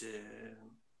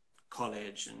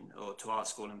college or to art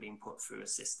school and being put through a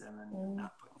system and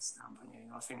that putting a stamp on you.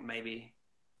 I think maybe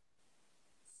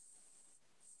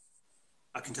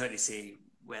I can totally see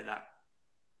where that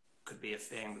could be a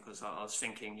thing, because I was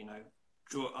thinking, you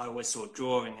know, I always saw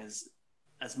drawing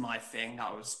as my thing that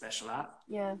I was special at.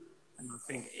 Yeah. And I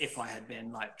think if I had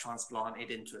been like transplanted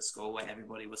into a school where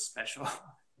everybody was special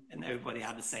and everybody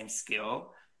had the same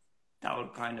skill, that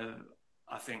would kind of,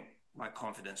 I think, my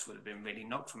confidence would have been really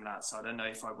knocked from that. So I don't know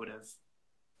if I would have,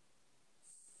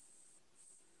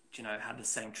 you know, had the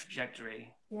same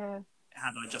trajectory. Yeah.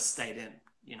 Had I just stayed in,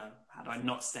 you know, had I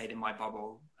not stayed in my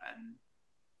bubble and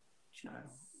you know,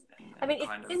 I and mean,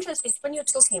 kind it's of, interesting when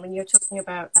you're talking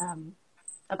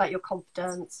about your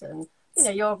confidence, and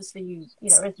you're obviously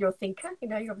you're a thinker.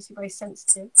 You're obviously very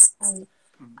sensitive, and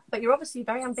but you're obviously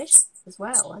very ambitious as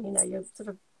well, and you're sort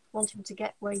of wanting to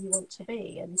get where you want to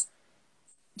be. And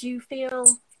do you feel?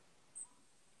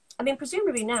 I mean,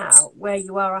 presumably now, where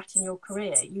you are at in your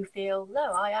career, you feel,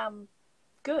 no, I am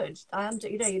good. I am.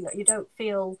 You don't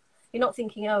feel. You're not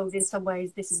thinking, oh, in some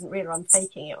ways this isn't real, or I'm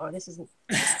faking it, or this isn't.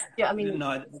 Yeah, I mean,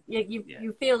 no,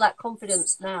 you feel that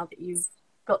confidence now that you've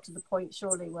got to the point,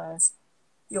 surely, where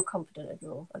you're confident of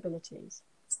your abilities.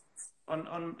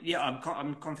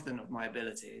 I'm confident of my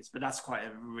abilities, but that's quite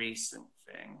a recent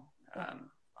thing. Yeah.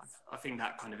 I think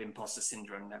that kind of imposter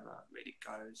syndrome never really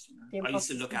goes. The I used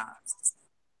to look imposter at,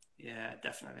 yeah,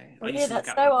 definitely. I Well, used yeah, to look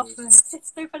that's at so people. often.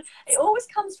 It's so funny. It always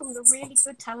comes from the really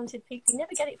good, talented people. You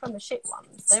never get it from the shit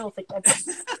ones. They all think they're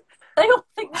They all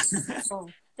think they're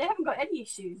wrong. They haven't got any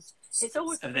issues. It's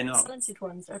always the Have they really not? talented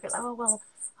ones. They're a bit like, oh, well,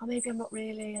 maybe I'm not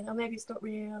really, and maybe it's not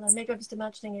real, and maybe I'm just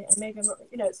imagining it, and maybe I'm not,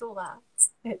 it's all that.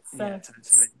 It's, Yeah,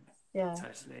 totally. yeah.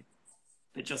 Totally.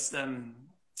 But just,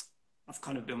 I've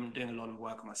kind of been doing a lot of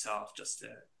work on myself just to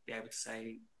be able to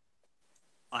say,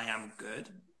 I am good.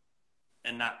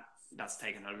 And that's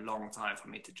taken a long time for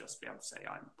me to just be able to say,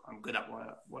 I'm good at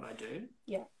what I do.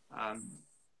 Yeah.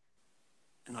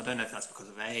 And I don't know if that's because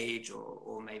of age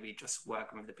or maybe just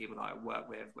working with the people that I work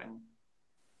with when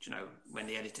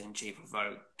the editor-in-chief of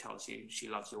Vogue tells you she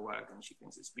loves your work and she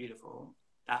thinks it's beautiful,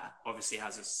 that obviously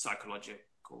has a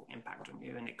psychological impact on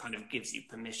you, and it kind of gives you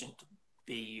permission to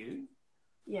be you.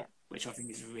 Yeah. Which I think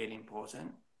is really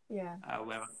important. Yeah.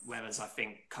 Whereas I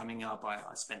think coming up, I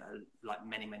spent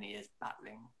many years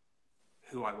battling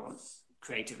who I was,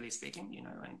 creatively speaking,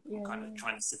 and kind of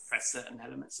trying to suppress certain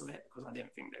elements of it because I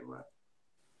didn't think they were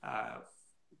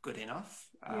good enough.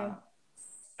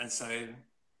 And so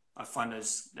I find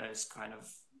those kind of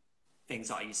things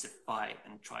that I used to fight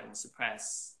and try and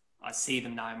suppress, I see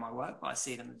them now in my work, but I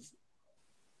see them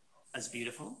as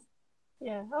beautiful.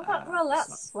 Yeah. Oh,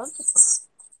 that's wonderful.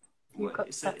 You've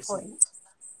got that point.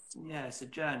 It's a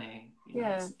journey.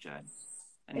 It's a journey,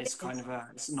 and it's kind of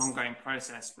it's an ongoing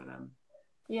process. But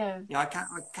yeah, I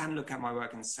can look at my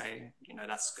work and say,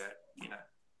 that's good,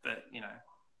 but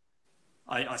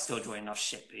I still draw enough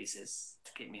shit pieces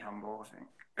to keep me humble.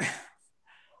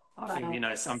 I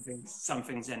think some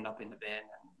things end up in the bin,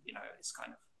 and it's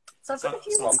kind of. So I've got a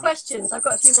few more questions. I've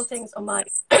got a few more things on my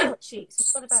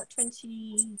sheets. We've got about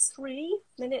 23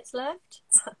 minutes left.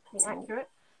 I think accurate.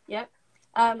 Yeah.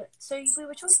 So we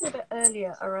were talking a bit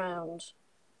earlier around,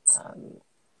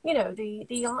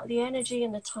 the energy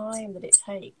and the time that it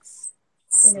takes,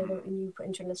 that you put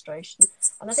into illustration.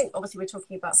 And I think obviously we're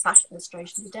talking about fashion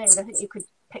illustration today, but I think you could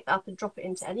pick that up and drop it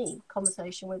into any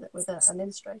conversation with an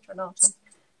illustrator, an artist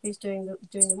who's doing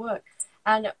the work.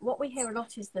 And what we hear a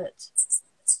lot is that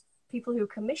people who are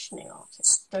commissioning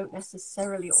artists don't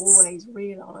necessarily always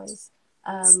realise,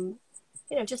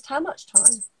 just how much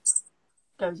time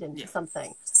goes into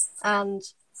something. And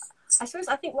I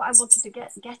think what I wanted to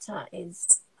get at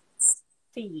is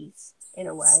fees, in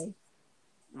a way.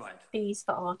 Right. Fees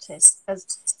for artists. As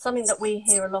something that we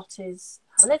hear a lot is,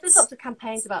 and there's lots of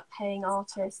campaigns about paying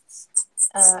artists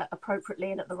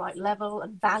appropriately and at the right level,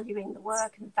 and valuing the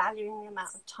work and valuing the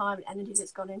amount of time and energy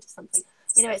that's gone into something.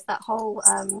 It's that whole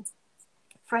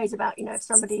phrase about, if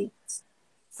somebody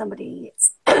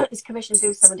is commissioned to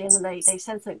do somebody and then they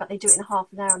send something, but they do it in half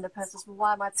an hour, and the person says, well,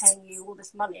 why am I paying you all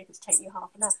this money if it's taking you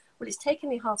half an hour? Well, it's taken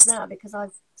me half an hour because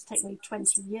it's taken me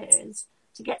 20 years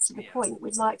to get to the point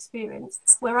with my experience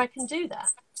where I can do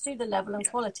that, to the level and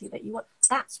quality that you want.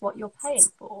 That's what you're paying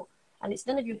for. And it's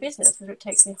none of your business whether it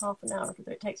takes me half an hour or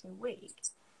whether it takes me a week.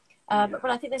 But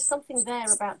I think there's something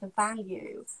there about the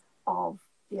value of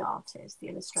the artist, the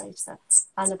illustrator,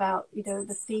 and about,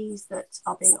 the fees that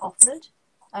are being offered.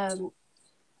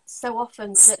 So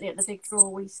often, certainly at the big draw,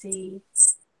 we see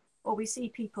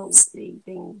people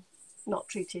being not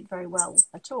treated very well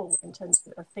at all in terms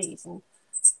of fees, and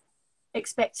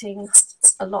expecting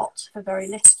a lot for very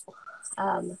little.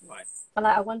 Right. And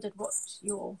I wondered what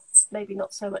maybe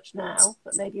not so much now,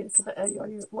 but maybe a little bit earlier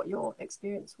on, what your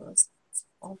experience was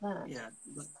of that. Yeah.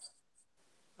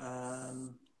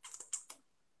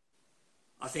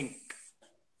 I think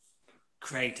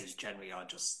creators generally are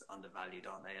just undervalued,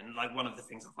 aren't they? And one of the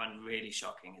things I find really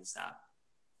shocking is that,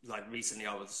 recently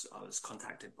I was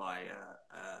contacted by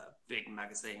a big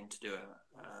magazine to do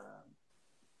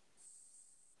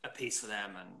a piece for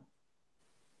them,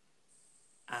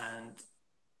 and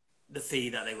the fee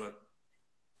that they were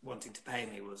wanting to pay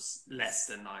me was less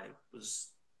than I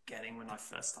was getting when I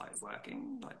first started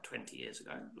working, like 20 years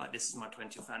ago. Like this is my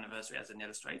 20th anniversary as an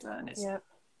illustrator, and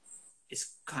it's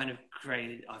kind of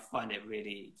crazy. I find it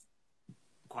really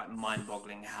quite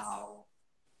mind-boggling how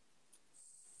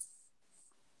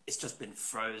it's just been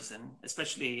frozen,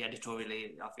 especially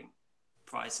editorially. I think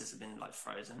prices have been like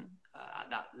frozen at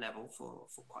that level for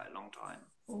quite a long time.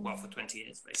 Well, for 20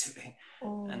 years basically.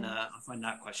 And I find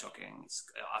that quite shocking.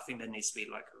 I think there needs to be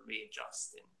like a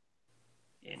readjust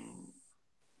in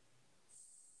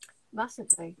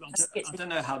massively. I don't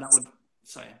know how that would.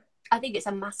 Sorry. I think it's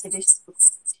a massive issue.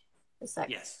 It's like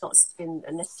not just in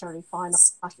necessarily fine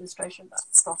art illustration, but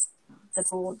across the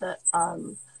board that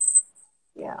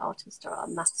artists are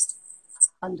massively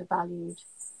undervalued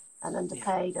and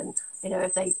underpaid, and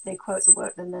if they quote the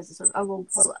work, then there's a sort of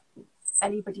well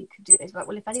anybody could do this. But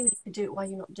well, if anybody could do it, why are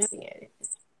you not doing it?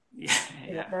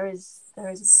 There is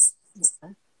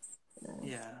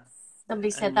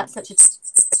somebody said that's such a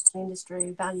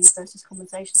industry, value versus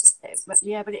compensation. But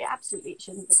it absolutely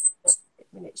shouldn't be. I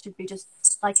mean, it should be just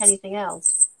like anything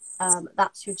else.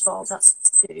 That's your job. That's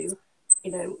what you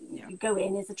do. You go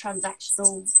in as a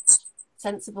transactional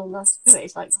sensibleness to it.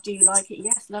 It's like, do you like it?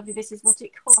 Yes, lovely. This is what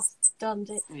it costs. Done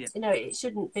it. It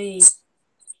shouldn't be.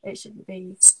 It shouldn't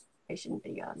be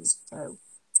so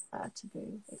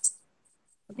taboo.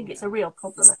 I think it's a real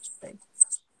problem, actually.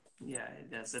 Yeah, it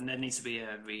does, and there needs to be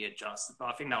a readjust. But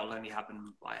I think that will only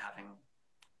happen by having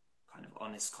kind of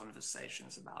honest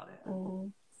conversations about it.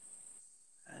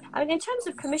 I mean, in terms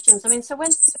of commissions, I mean, so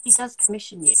when somebody does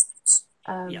commission you,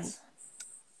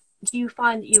 do you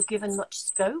find that you're given much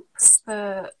scope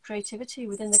for creativity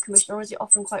within the commission, or is it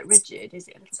often quite rigid? Is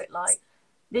it a little bit like,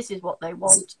 this is what they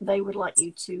want, they would like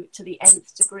you to the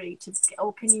nth degree to,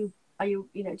 or do you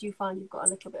find you've got a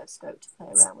little bit of scope to play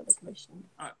around with the commission?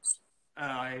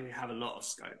 I have a lot of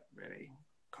scope, really.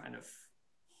 Kind of,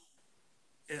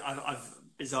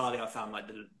 bizarrely, I found like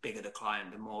the bigger the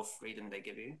client, the more freedom they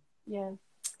give you. Yeah.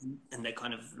 And they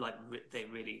kind of like, they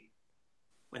really,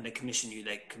 when they commission you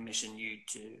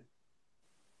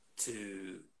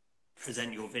to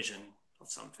present your vision of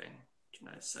something,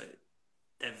 so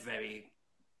they're very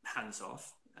hands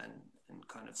off, and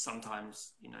kind of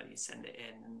sometimes, you send it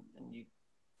in and you,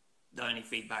 the only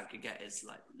feedback you get is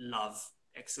like love,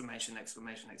 exclamation,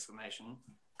 exclamation, exclamation,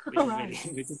 which is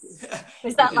really,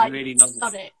 is that like, really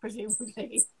got it,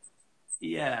 presumably?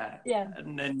 Yeah.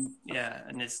 And then,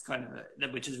 and it's kind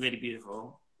of, which is really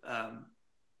beautiful.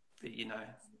 But,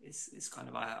 it's kind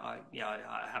of, I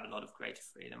have a lot of creative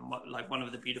freedom. One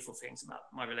of the beautiful things about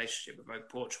my relationship with Vogue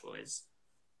Portugal is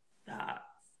that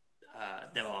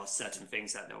there are certain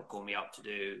things that they'll call me up to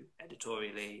do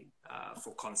editorially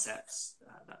for concepts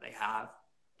that they have.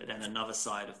 But then another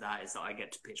side of that is that I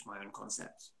get to pitch my own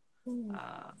concepts,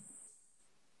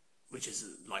 which is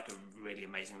like a really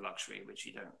amazing luxury,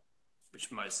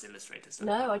 which most illustrators don't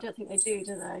have. I don't think they do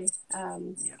they?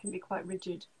 It can be quite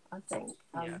rigid, I think.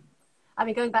 I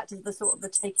mean, going back to the sort of the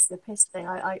taking the piss thing,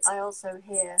 I also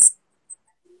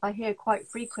hear quite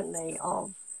frequently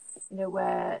of,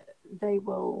 where they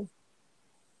will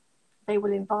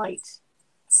invite,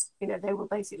 they will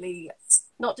basically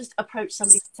not just approach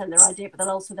somebody to send their idea, but they'll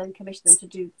also then commission them to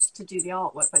do the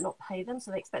artwork, but not pay them.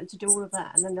 So they expect them to do all of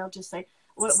that, and then they'll just say,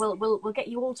 we'll get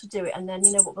you all to do it, and then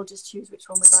we'll just choose which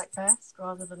one we like best,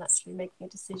 rather than actually making a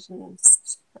decision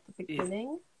at the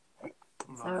beginning.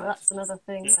 So that's another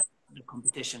thing. The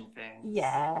competition thing.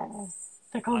 Yeah,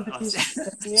 the competition.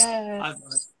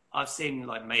 I've seen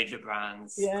like major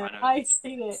brands. I've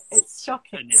seen it. It's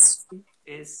shocking. And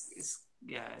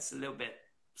it's a little bit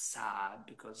sad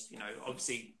because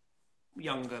obviously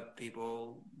younger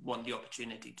people want the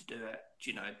opportunity to do it.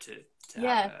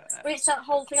 Well, it's that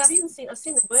whole thing. I've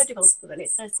seen the Wordigals for it.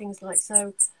 It says things like,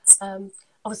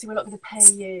 obviously we're not going to pay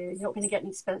you, you're not going to get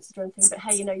any expenses or anything, but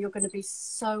hey, you're going to be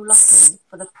so lucky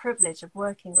for the privilege of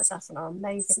working with us and our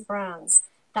amazing brand.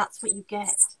 That's what you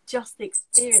get, just the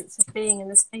experience of being in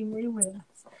the same room with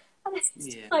us. And it's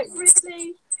like,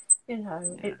 really,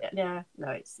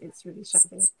 it's really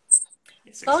shocking.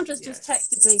 Sandra's just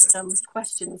texted me some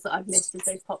questions that I've missed as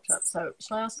they've popped up, so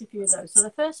shall I ask a few of those? So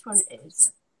the first one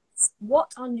is,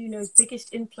 what are Nuno's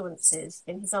biggest influences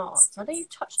in his art? So I know you've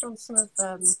touched on some of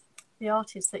the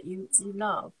artists that you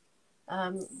love,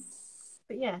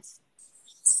 but yes,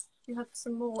 do you have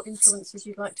some more influences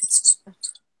you'd like to share?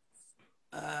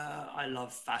 I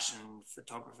love fashion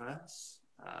photographers.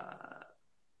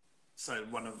 So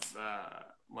one of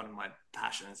my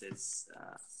passions is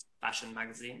fashion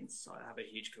magazines. So I have a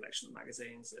huge collection of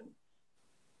magazines,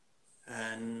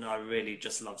 and I really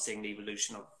just love seeing the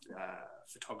evolution of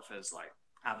photographers like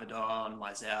Avedon,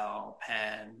 Mizell,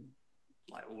 Penn,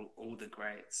 like all the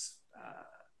greats,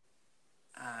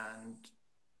 and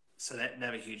so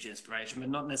they're a huge inspiration, but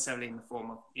not necessarily in the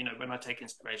form of, you know, when I take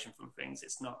inspiration from things,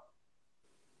 it's not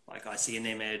like I see an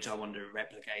image, I want to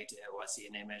replicate it, or I see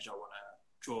an image, I want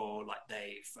to draw like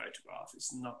they photograph.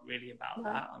 It's not really about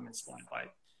that. I'm inspired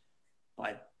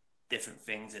by different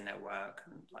things in their work.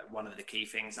 And like one of the key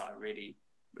things that I really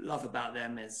love about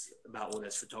them is, about all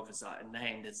those photographers that I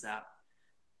named, is that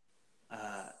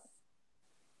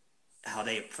how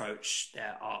they approach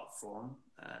their art form,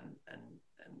 and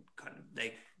kind of,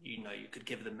 they, you know, you could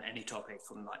give them any topic,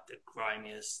 from like the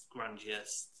grimiest,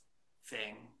 grungiest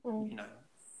thing. You know,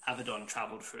 Avedon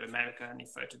traveled through America and he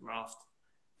photographed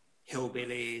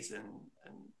hillbillies, and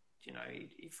you know,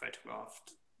 he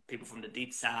photographed people from the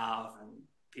deep south and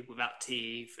people without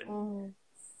teeth,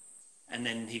 and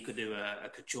then he could do a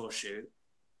couture shoot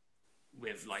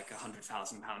with like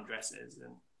 £100,000 dresses,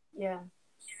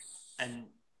 and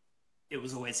it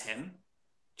was always him,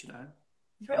 you know.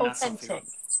 It's very authentic.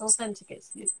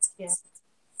 It's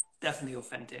definitely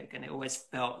authentic, and it always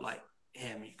felt like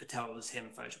him. You could tell it was him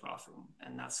photographing,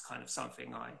 and that's kind of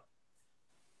something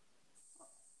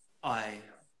I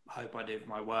hope I do with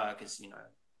my work. Is, you know,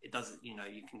 it doesn't, you know,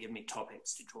 you can give me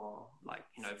topics to draw, like,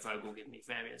 you know, Vogue will give me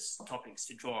various topics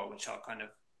to draw, which are kind of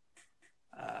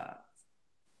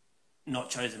not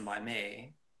chosen by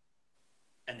me,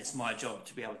 and it's my job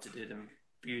to be able to do them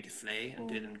beautifully and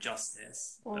do them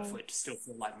justice, but for it to still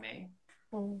feel like me.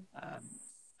 And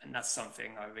that's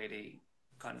something I really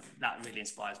that really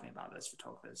inspires me about those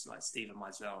photographers, like Stephen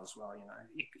Meisel as well. You know,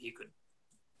 he could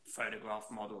photograph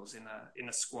models in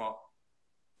a squat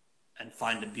and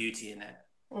find the beauty in it,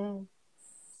 and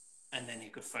then he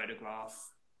could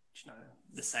photograph, you know,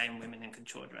 the same women in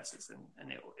couture dresses,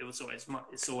 and it was always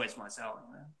it's always Meisel,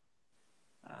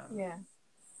 you know.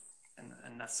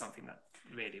 And that's something that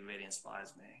really, really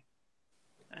inspires me.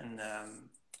 And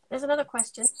there's another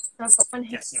question. I've got one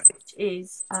here, which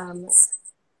is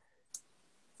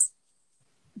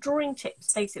drawing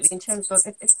tips, basically, in terms of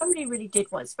if somebody really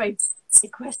did want, it's a very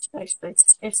big question actually,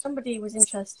 if somebody was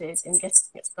interested in getting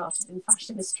it started in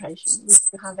fashion illustration, would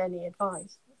you have any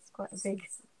advice? It's quite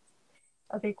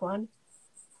a big one.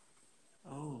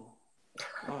 Oh,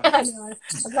 I know,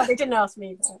 I'm glad they didn't ask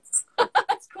me that.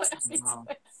 That's quite a big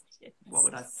question. What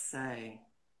would I say?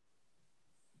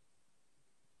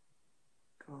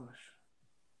 Gosh.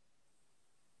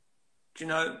 Do you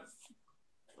know?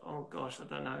 Oh gosh, I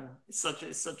don't know. It's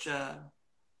such a.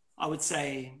 I would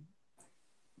say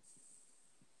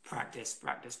practice.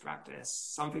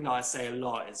 Something that I say a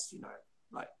lot is, you know,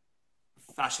 like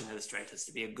fashion illustrators.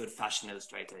 To be a good fashion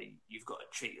illustrator, you've got to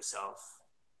treat yourself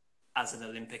as an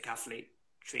Olympic athlete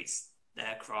treats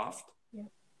their craft.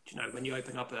 You know, when you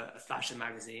open up a fashion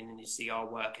magazine and you see our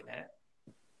work in it,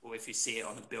 or if you see it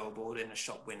on a billboard in a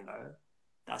shop window,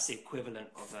 that's the equivalent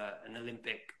of an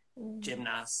Olympic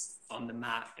gymnast on the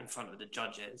mat in front of the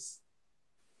judges.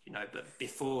 You know, but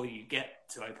before you get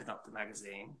to open up the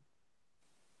magazine,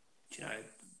 you know,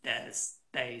 there's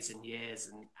days and years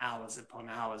and hours upon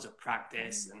hours of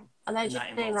practice, and they're just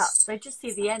saying that they just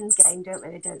see the end game, don't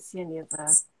they? They don't see any of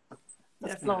the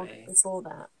vlog before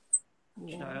that.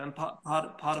 You know, and part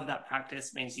of that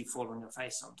practice means you fall on your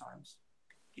face sometimes.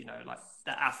 You know, like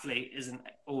the athlete isn't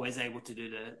always able to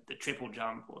do the triple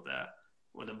jump or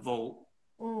the vault.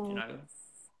 You know,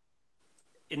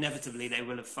 inevitably they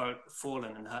will have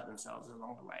fallen and hurt themselves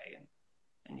along the way,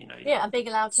 and you know. And being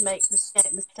allowed to make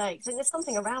mistakes. I think there's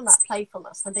something around that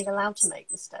playfulness and being allowed to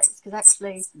make mistakes, because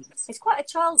actually it's quite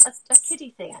a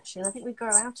kiddie thing actually, and I think we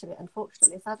grow out of it,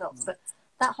 unfortunately, as adults. But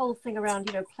that whole thing around,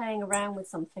 you know, playing around with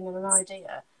something and an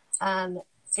idea, and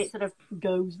it sort of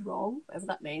goes wrong, whatever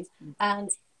that means, and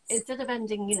instead of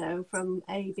ending, you know, from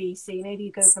A, B, C, maybe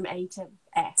you go from A to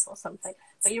F or something,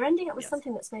 but you're ending up with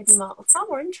something that's maybe far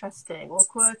more interesting or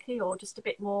quirky, or just a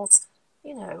bit more,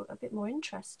 you know, a bit more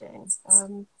interesting.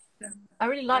 I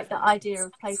really like that idea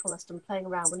of playfulness and playing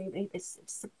around, when even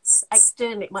it's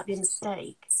externally it might be a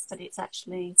mistake, but it's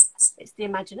actually, it's the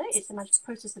imagination, it's the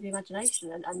process of the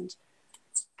imagination, and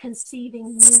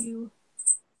conceiving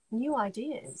new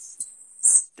ideas.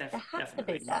 There has to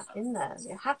be that in there.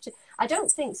 You have to. I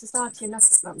don't think society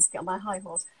enough. I'm get on my high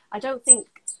horse. I don't think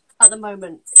at the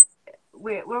moment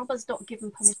we're almost not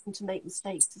given permission to make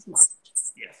mistakes as much.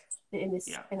 In this,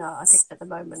 you know, I think at the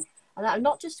moment, and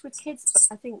not just with kids, but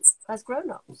I think as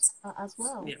grown-ups as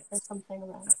well. There's something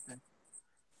around.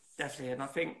 Definitely, and I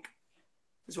think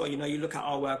as well. You know, you look at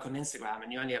our work on Instagram,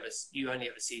 and you only ever see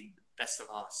the best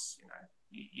of us. You know.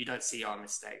 You don't see our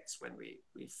mistakes when we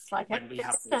have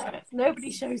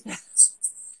nobody shows that.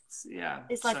 Yeah,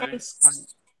 it's like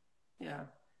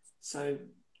so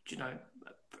you know,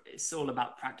 it's all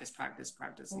about practice,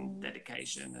 and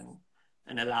dedication,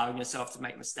 and allowing yourself to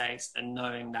make mistakes, and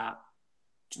knowing that,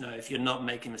 you know, if you're not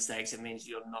making mistakes, it means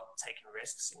you're not taking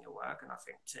risks in your work. And I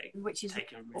think which is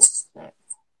taking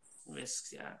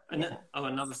risks, yeah. And then,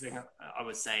 another thing I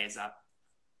would say is that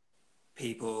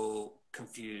people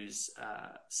confuse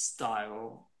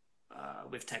style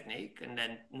with technique, and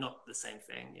then not the same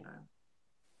thing. You know,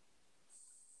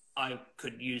 I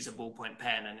could use a ballpoint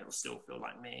pen and it will still feel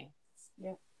like me.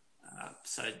 Yeah.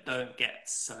 So don't get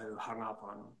so hung up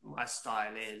on my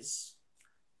style is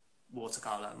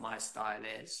watercolor, my style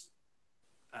is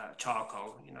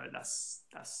charcoal. You know, that's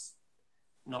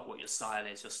not what your style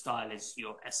is. Your style is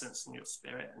your essence and your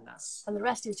spirit, and the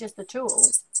rest is just the tool.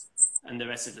 And the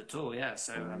rest is the tool, yeah.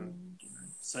 So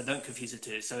so don't confuse the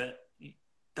two. So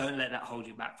don't let that hold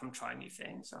you back from trying new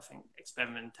things. I think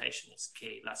experimentation is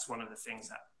key. That's one of the things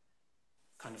that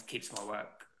kind of keeps my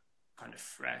work kind of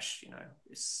fresh. You know,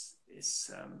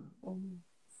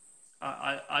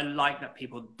 I like that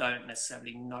people don't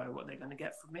necessarily know what they're going to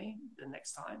get from me the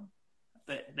next time,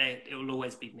 but it will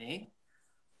always be me.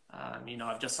 You know,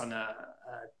 I've just done a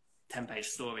 10-page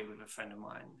story with a friend of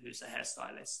mine who's a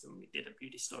hairstylist, and we did a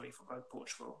beauty story for Vogue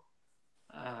Portugal.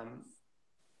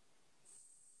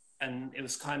 And it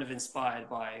was kind of inspired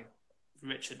by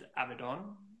Richard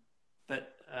Avedon,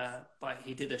 but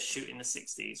he did a shoot in the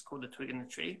 60s called The Twig in the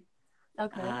Tree.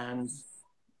 Okay. And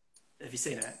have you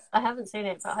seen it? I haven't seen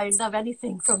it, but I love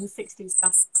anything from the 60s.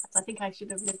 I think I should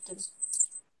have lived in.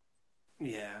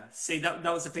 Yeah. See, that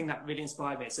was the thing that really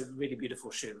inspired me. It's a really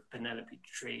beautiful shoot, Penelope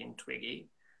Tree and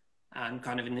Twiggy. And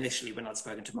kind of initially when I'd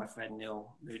spoken to my friend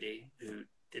Neil Moody, who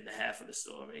did the hair for the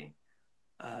story,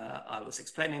 I was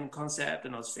explaining the concept,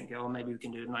 and I was thinking, oh, maybe we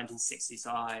can do a 1960s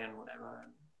eye and whatever.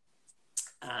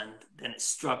 And then it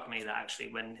struck me that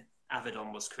actually when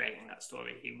Avedon was creating that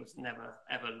story, he was never,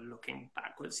 ever looking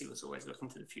backwards. He was always looking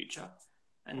to the future,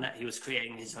 and that he was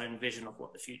creating his own vision of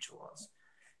what the future was.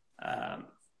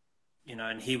 You know,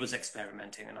 and he was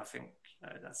experimenting, and I think, you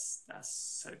know, that's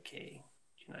so key.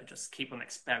 You know, just keep on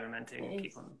experimenting,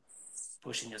 keep on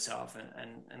pushing yourself,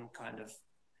 and kind of.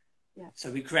 Yeah.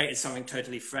 So we created something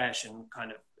totally fresh, and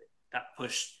kind of that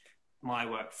pushed my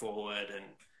work forward,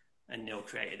 and Neil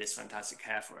created this fantastic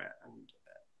hair for it,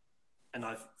 and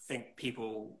I think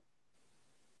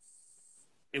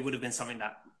it would have been something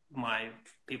that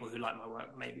people who like my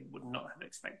work maybe would not have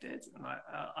expected, and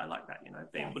I like that, you know.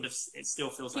 But it still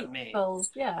feels like me.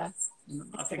 Yeah.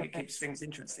 I think it keeps things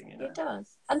interesting, you know. It does,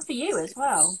 and for you as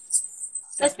well.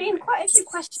 There's been quite a few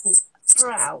questions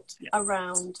throughout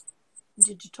around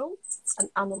digital and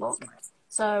analog.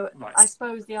 So I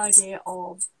suppose the idea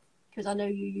of, because I know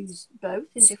you use both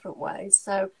in different ways,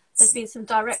 so there's been some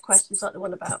direct questions like the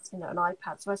one about, you know, an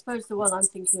iPad. So I suppose the one I'm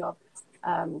thinking of,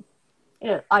 you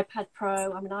know, iPad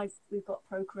Pro. I mean, we've got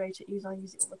Procreate at use. I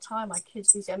use it all the time. My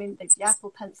kids use it. I mean, the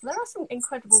Apple Pencil. There are some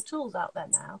incredible tools out there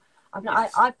now. I mean,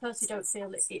 I personally don't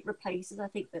feel it replaces. I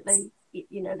think that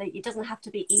it doesn't have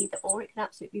to be either or. It can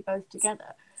absolutely be both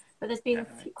together. But there's been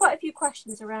quite a few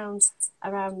questions around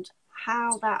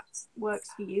how that works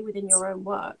for you within your own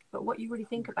work, but what you really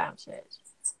think about it.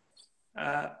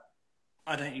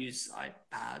 I don't use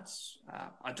iPads.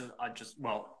 I just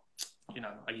you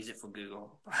know, I use it for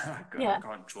Google. I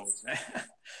can't draw.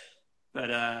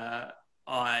 But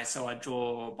I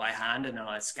draw by hand, and then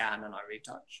I scan and I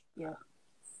retouch. Yeah.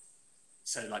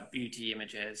 So like beauty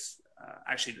images.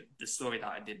 Actually, the story that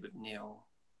I did with Neil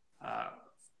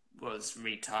was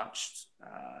retouched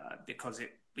because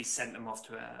we sent them off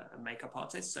to a makeup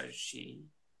artist so she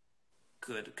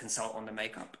could consult on the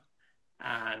makeup.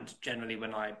 And generally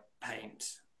when I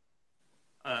paint,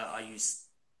 I use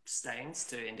stains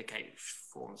to indicate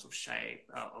forms of shape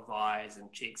of eyes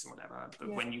and cheeks and whatever.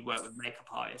 But when you work with makeup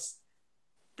artists,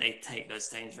 they take those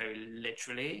stains very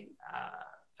literally,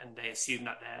 and they assume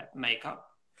that they're makeup.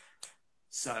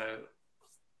 So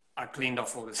I cleaned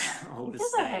off all the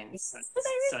stains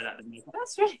so that the makeup.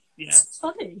 That's really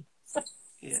funny.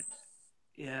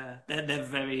 Yeah. They're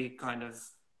very kind of,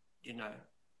 you know.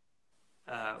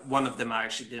 One of them I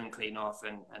actually didn't clean off,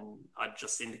 and I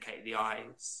just indicated the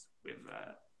eyes with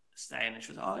a stain, and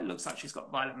she was, oh, it looks like she's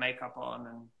got violet makeup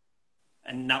on,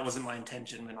 and that wasn't my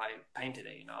intention when I painted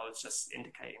it. You know, I was just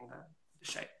indicating the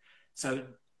shape. So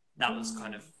that was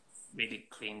kind of really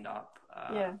cleaned up.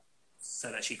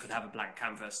 So that she could have a blank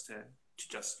canvas to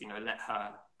just, you know, let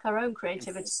her own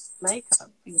creativity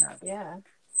makeup. Yeah.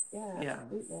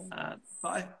 Absolutely.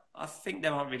 But I think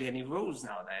there aren't really any rules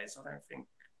nowadays. I don't think,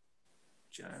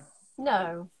 you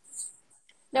know.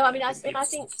 No. I mean, I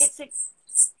think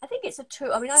it's a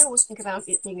tool. I mean, I always think about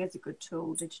it being as a good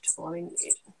tool, digital. I mean,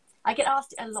 I get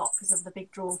asked it a lot because of the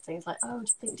big draw things, like, oh, do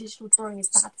you think digital drawing is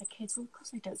bad for kids? Well, of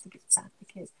course I don't think it's bad for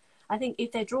kids. I think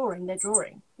if they're drawing, they're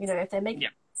drawing. You know, if they're making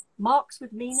marks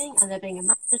with meaning and they're being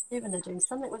imaginative and they're doing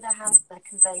something with their hands, they're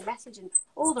conveying message and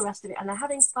all the rest of it, and they're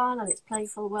having fun and it's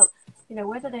playful, well, you know,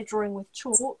 whether they're drawing with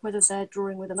chalk, whether they're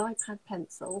drawing with an iPad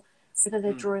pencil, whether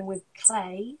they're drawing with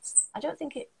clay, I don't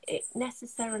think it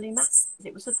necessarily matters.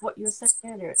 It was sort of what you were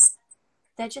saying earlier.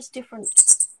 They're just different,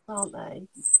 aren't they?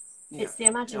 Yeah. It's the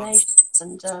imagination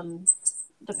and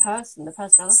the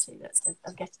personality that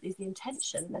I guess is the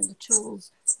intention, and then the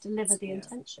tools deliver the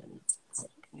intention.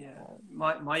 Yeah.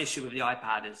 My issue with the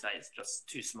iPad is that it's just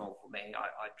too small for me.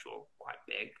 I draw quite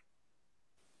big.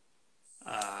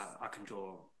 I can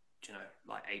draw, you know,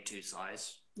 like A2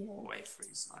 size or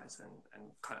A3 size,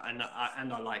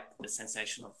 and I like the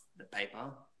sensation of the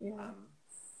paper. Yeah.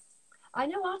 I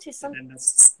know artists.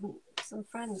 Some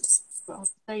friends, well,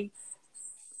 they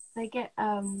get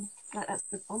like that's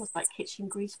almost like kitchen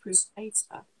greaseproof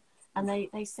paper, and they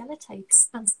sellotape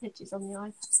some pictures on the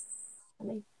iPad,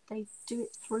 and they do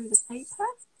it through the paper.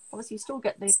 Obviously, you still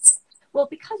get the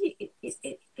because it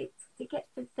gets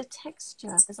the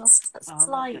texture. There's also that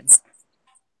slight. Okay.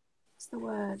 What's the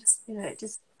word? You know, it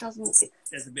just doesn't.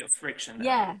 There's a bit of friction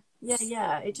there.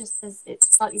 Yeah. It just it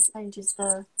slightly changes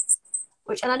the.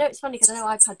 And I know it's funny because I know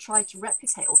iPad tried to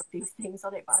replicate all of these things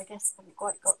on it, but I guess I haven't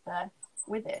quite got there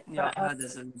with it. Yeah, but,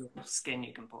 there's a little skin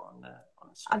you can put on the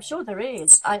screen. I'm sure there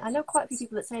is. I know quite a few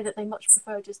people that say that they much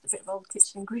prefer just a bit of old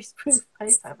kitchen greaseproof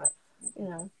paper, but you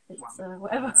know, it's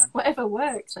whatever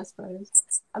works, I suppose.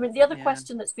 I mean, the other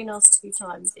question that's been asked a few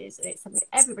times is, and it's something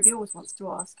everybody always wants to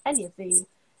ask any of the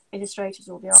illustrators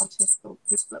or the artists or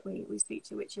people that we speak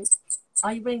to, which is,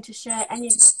 are you willing to share any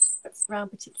of the around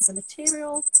particular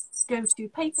materials? Go to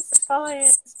paper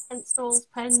suppliers, pencils,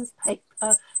 pens,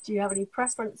 paper. Do you have any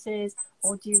preferences,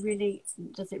 or does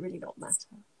it really not matter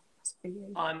for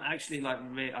you? I'm actually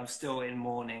I'm still in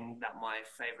mourning that my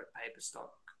favourite paper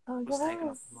stock was taken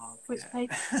off the market. Which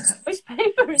paper? Which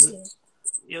paper is it?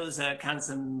 It was a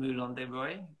Canson Moulin de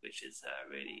Roy, which is a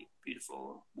really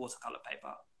beautiful watercolour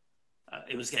paper.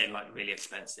 It was getting really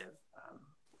expensive,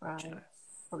 you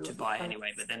know, to buy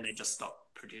anyway, but then they just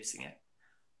stopped producing it.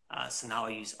 So now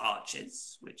I use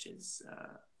Arches, which is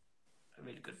a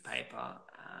really good paper,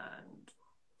 and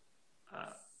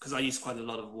because I use quite a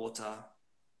lot of water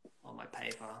on my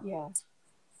paper,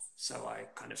 so I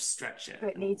kind of stretch it.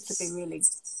 But it needs to be really,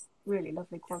 really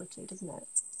lovely quality, doesn't it?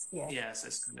 Yeah. Yeah, so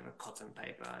it's kind of a cotton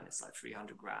paper, and it's like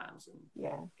 300 grams, and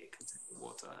it contains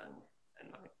water, and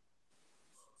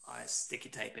I sticky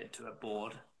tape it to a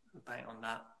board and paint on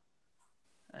that,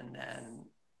 and then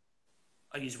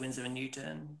I use Winsor &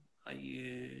 Newton.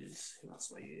 Who else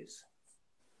do I use?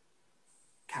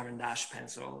 Caran d'Ache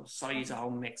pencils. So I use a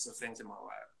whole mix of things in my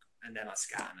work, and then I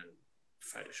scan and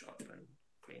Photoshop and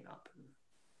clean up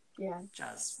and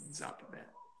jazz things up a bit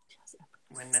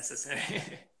when necessary.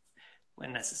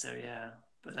 When necessary, yeah.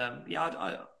 But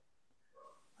I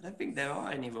don't think there are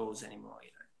any rules anymore. You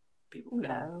know, people can.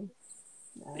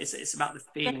 No. It's about the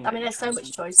feeling. I mean, there's so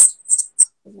much choice,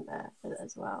 isn't there,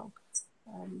 as well?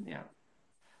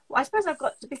 Well, I suppose we've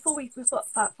got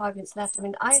about 5 minutes left. I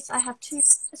mean, I have two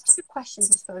questions,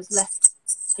 I suppose, left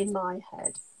in my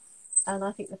head. And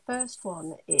I think the first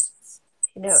one is,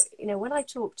 you know, when I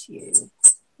talk to you,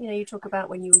 you know, you talk about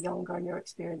when you were younger and your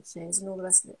experiences and all the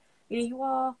rest of it. You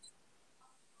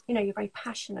know, you're very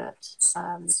passionate,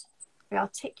 very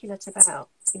articulate about,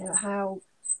 you know, how,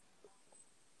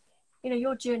 you know,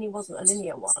 your journey wasn't a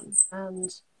linear one.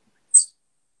 And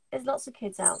there's lots of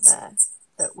kids out there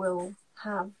that will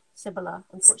have similar,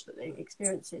 unfortunately,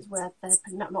 experiences where they're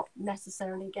not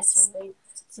necessarily getting the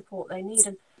support they need.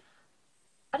 And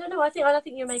I don't know, I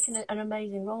think you're making an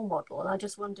amazing role model. And I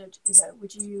just wondered, you know,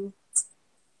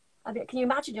 can you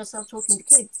imagine yourself talking to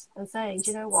kids and saying,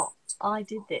 do you know what, I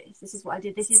did this. This is what I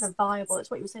did. This is a viable,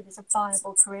 it's what you said, it's a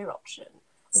viable career option.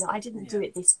 You know, I didn't do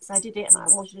it I did it and I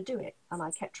wanted to do it. And I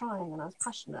kept trying and I was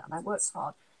passionate and I worked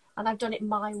hard. And I've done it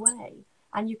my way.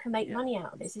 And you can make money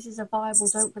out of this. This is a viable,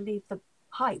 don't believe the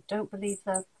hype. Don't believe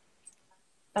better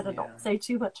not say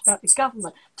too much about the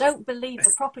government. Don't believe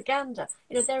the propaganda.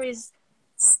 You know, there is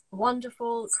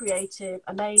wonderful, creative,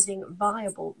 amazing,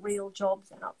 viable, real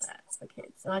jobs out there for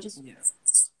kids. And I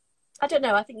don't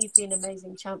know, I think you'd be an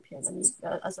amazing champion, and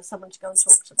as someone to go and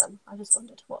talk to them. I just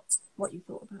wondered what you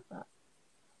thought about that.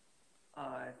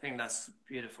 I think that's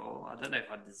beautiful. I don't know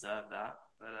if I deserve that,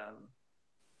 but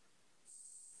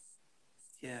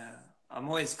I'm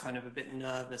always kind of a bit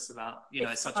nervous about, you know,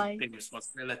 it's such a big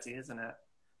responsibility, isn't it?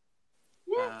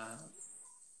 Yeah.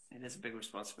 It is a big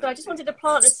responsibility. So I just wanted to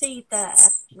plant a seed there,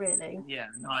 really. Yeah,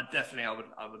 no, definitely,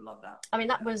 I would love that. I mean,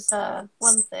 that was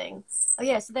one thing. Oh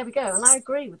yeah, so there we go. And I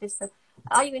agree with this.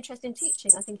 Are you interested in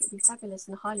teaching? I think it'd be fabulous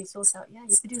and highly sought out. Yeah,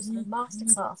 you could do some master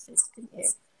classes, couldn't you?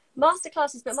 Master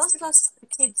classes, but master classes for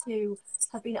kids who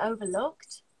have been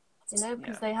overlooked, you know,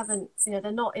 because they haven't, you know,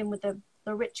 they're not in with the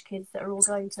rich kids that are all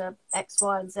going to X,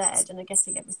 Y, and Z and are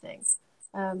getting everything.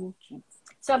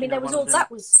 So I mean, there was all that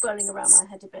was swirling around my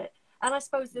head a bit. And I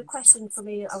suppose the question for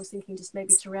me, I was thinking just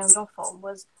maybe to round off on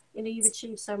was, you know, you've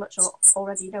achieved so much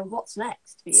already, you know, what's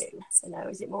next for you? You know,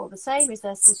 is it more of the same? Is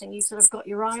there something you've sort of got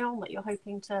your eye on that you're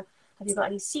hoping to, have you got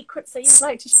any secrets that you'd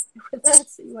like to share with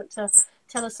us, that you want to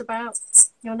tell us about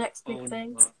your next big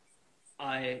thing?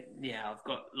 I've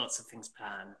got lots of things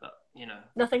planned, but, you know.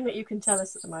 Nothing that you can tell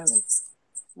us at the moment?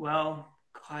 Well,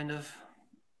 kind of.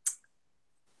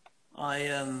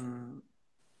 I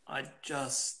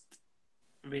just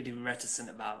really reticent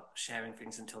about sharing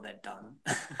things until they're done.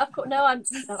 Of course, no, I'm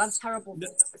terrible.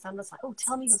 I'm just like, oh,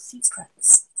 tell me your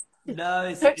secrets. No,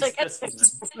 it's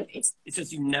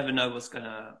just you never know what's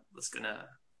gonna,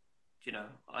 you know.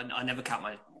 I never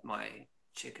count my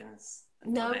chickens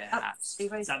until they're hatched.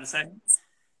 Is that the same?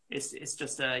 It's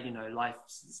just you know,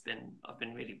 I've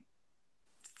been really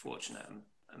fortunate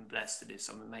and blessed to do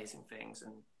some amazing things.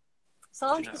 And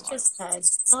Sandra's just said,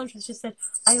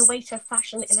 I await a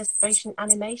fashion illustration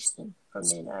animation from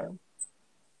Nuno.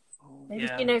 Maybe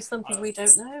he knows something we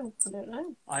don't know. I don't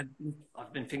know. I've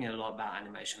been thinking a lot about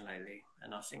animation lately,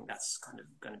 and I think that's kind of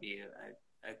going to be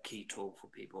a key tool for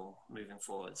people moving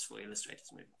forwards, for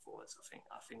illustrators moving forwards. I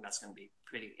think that's going to be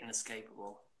pretty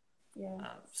inescapable.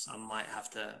 Yeah. Some might have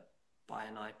to buy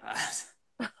an iPad.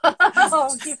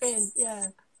 Oh, keep in,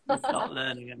 yeah. Not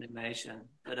learning animation,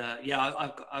 but I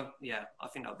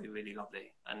think that'll be really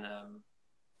lovely, and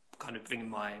kind of bringing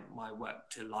my work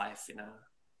to life in a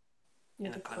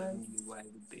kind of new way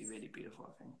would be really beautiful.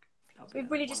 I think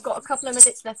we've really just got a couple of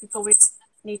minutes left before we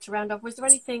need to round off. Was there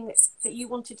anything that you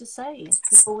wanted to say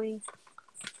before we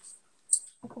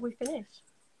finish?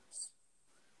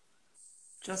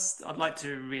 Just, I'd like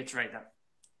to reiterate that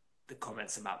the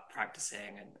comments about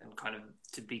practicing and kind of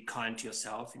to be kind to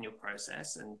yourself in your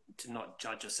process and to not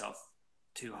judge yourself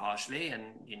too harshly.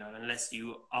 And, you know, unless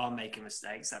you are making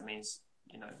mistakes, that means,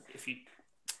 you know, if you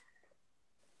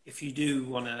do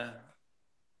want to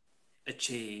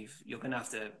achieve, you're going to have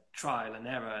to trial and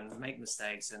error and make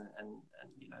mistakes, and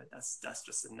you know, that's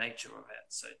just the nature of it.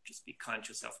 So just be kind to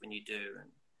yourself when you do,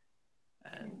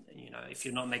 and you know, if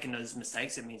you're not making those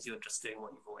mistakes, it means you're just doing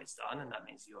what you've always done, and that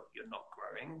means you're not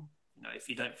growing. You know, if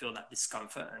you don't feel that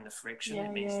discomfort and the friction,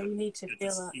 it means you need to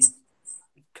feel that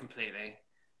completely.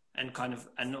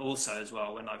 And also as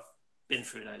well, when I've been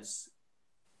through those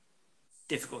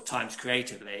difficult times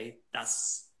creatively,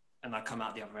 and I come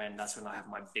out the other end, that's when I have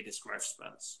my biggest growth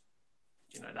spurts.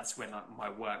 You know, that's when my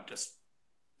work just,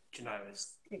 you know,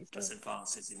 just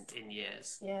advances in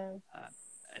years. Yeah.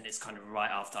 And it's kind of right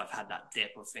after I've had that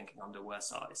dip of thinking I'm the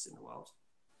worst artist in the world,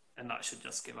 and I should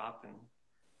just give up and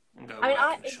go.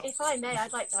 I mean, if I may,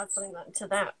 I'd like to add something to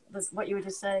that. What you were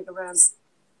just saying around,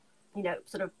 you know,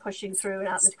 sort of pushing through and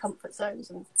out of the comfort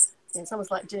zones, and you know, it's almost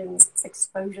like doing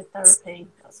exposure therapy,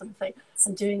 that sort of thing,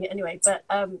 and doing it anyway. But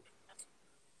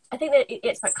I think that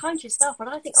it's about kind to yourself, but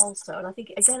I think also, and I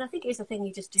think it is a thing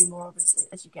you just do more of as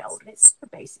you get older. It's so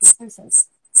basic, it's so simple.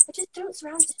 But just don't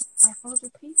surround yourself by horrible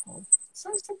people.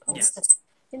 So simple. Yes.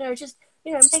 You know, just,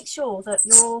 you know, make sure that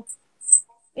you're,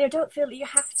 you know, don't feel that you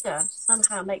have to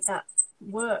somehow make that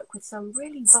work with some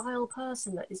really vile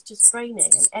person that is just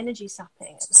draining and energy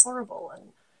sapping and horrible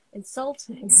and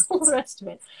insulting and all the rest of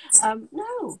it.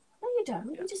 No, you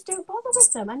don't. You just don't bother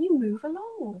with them and you move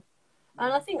along.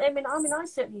 And I think, I mean, I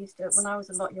certainly used to, when I was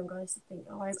a lot younger, I used to think,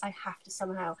 oh, I have to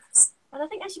somehow. And I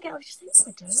think as you get older, you just think, oh,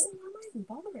 I don't. I'm not even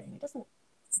bothering. It doesn't.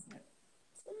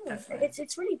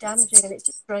 It's really damaging, and it's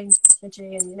just drains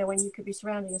energy. And you know, when you could be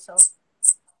surrounding yourself,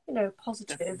 you know,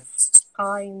 positive,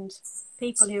 kind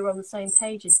people who are on the same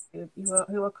page as you,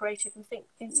 who are creative and think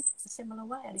in a similar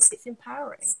way, and it's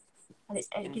empowering, and it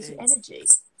gives you energy.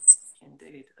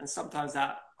 Indeed, and sometimes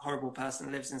that horrible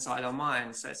person lives inside our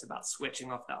minds, so it's about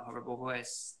switching off that horrible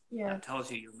voice that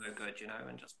tells you you're no good, you know,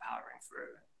 and just powering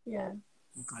through. Yeah.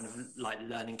 And kind of like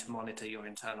learning to monitor your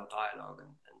internal dialogue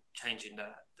and changing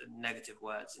the negative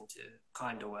words into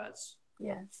kinder words.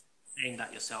 Yeah. Saying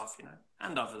that yourself, you know,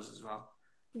 and others as well.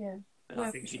 Yeah. But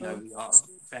I think, you know, we are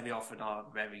very often our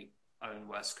very own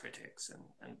worst critics,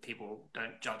 and people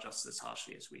don't judge us as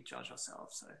harshly as we judge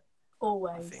ourselves. So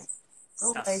always. I think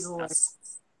always.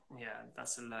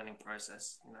 that's a learning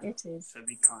process. You know? It is. So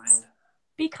be kind.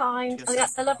 Be kind. I think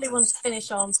that's a lovely one to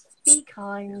finish on. Be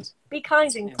kind. Be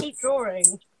kind and keep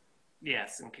drawing.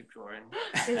 Yes, and keep drawing.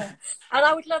 Yeah. And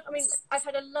I would love, I mean, I've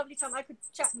had a lovely time. I could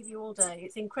chat with you all day.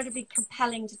 It's incredibly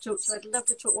compelling to talk to you. I'd love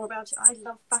to talk more about it. I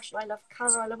love fashion. I love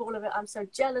colour. I love all of it. I'm so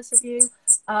jealous of you.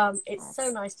 It's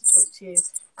so nice to talk to you.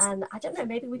 And I don't know,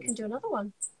 maybe we can do another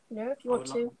one, you know, if you want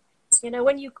to. You know,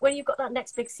 when you've got that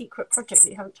next big secret project that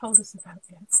you haven't told us about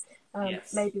yet,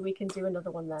 yes. Maybe we can do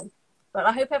another one then. But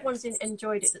I hope everyone's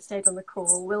enjoyed it that stayed on the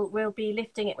call. We'll be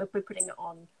lifting it. We'll be putting it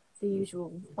on the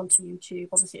usual onto YouTube.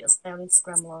 Obviously, it'll stay on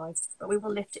Instagram Live, but we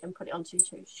will lift it and put it onto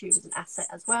YouTube as an asset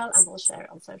as well, and we'll share it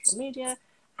on social media,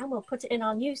 and we'll put it in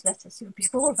our newsletter, so it'll be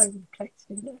all over the place.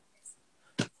 You know?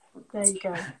 There you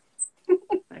go.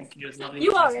 Thank you. It was lovely.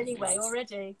 You are anyway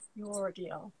already. You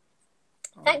already are.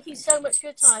 Thank you so much for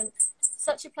your time.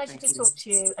 Such a pleasure to talk to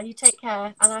you, and you take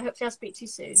care, and I hope I'll speak to you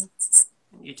soon.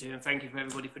 You too, and thank you for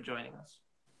everybody for joining us.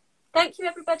 Thank you,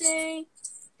 everybody.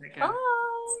 Take care. Bye.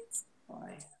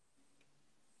 Bye.